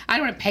pass. I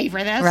don't want to pay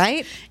for this.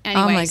 Right?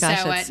 Anyway, Oh, my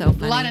gosh, so, that's so a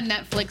lot of funny.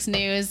 Netflix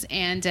news,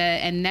 and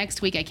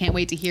next week I can't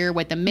wait to hear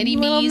what the mini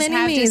Little me's have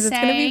to mini-me's. say. It's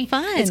gonna be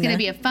fun. It's going to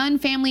be a fun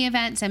family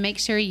event, so make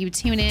sure you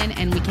tune in,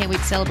 and we can't wait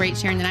to celebrate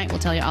sharing the night. We'll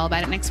tell you all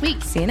about it next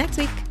week. see you next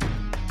week.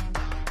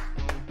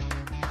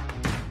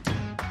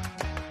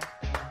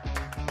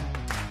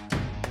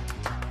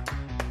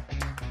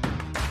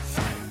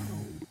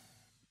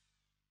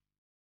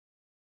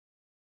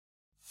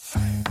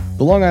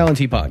 The Long Island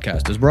Tea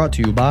Podcast is brought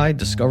to you by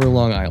Discover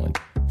Long Island.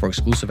 For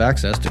exclusive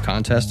access to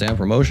contests and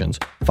promotions,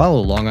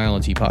 follow Long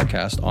Island Tea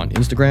Podcast on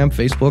Instagram,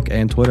 Facebook,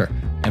 and Twitter.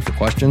 And for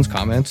questions,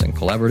 comments, and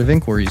collaborative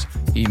inquiries,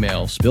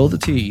 email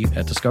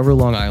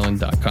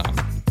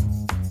spillthetea@discoverlongisland.com.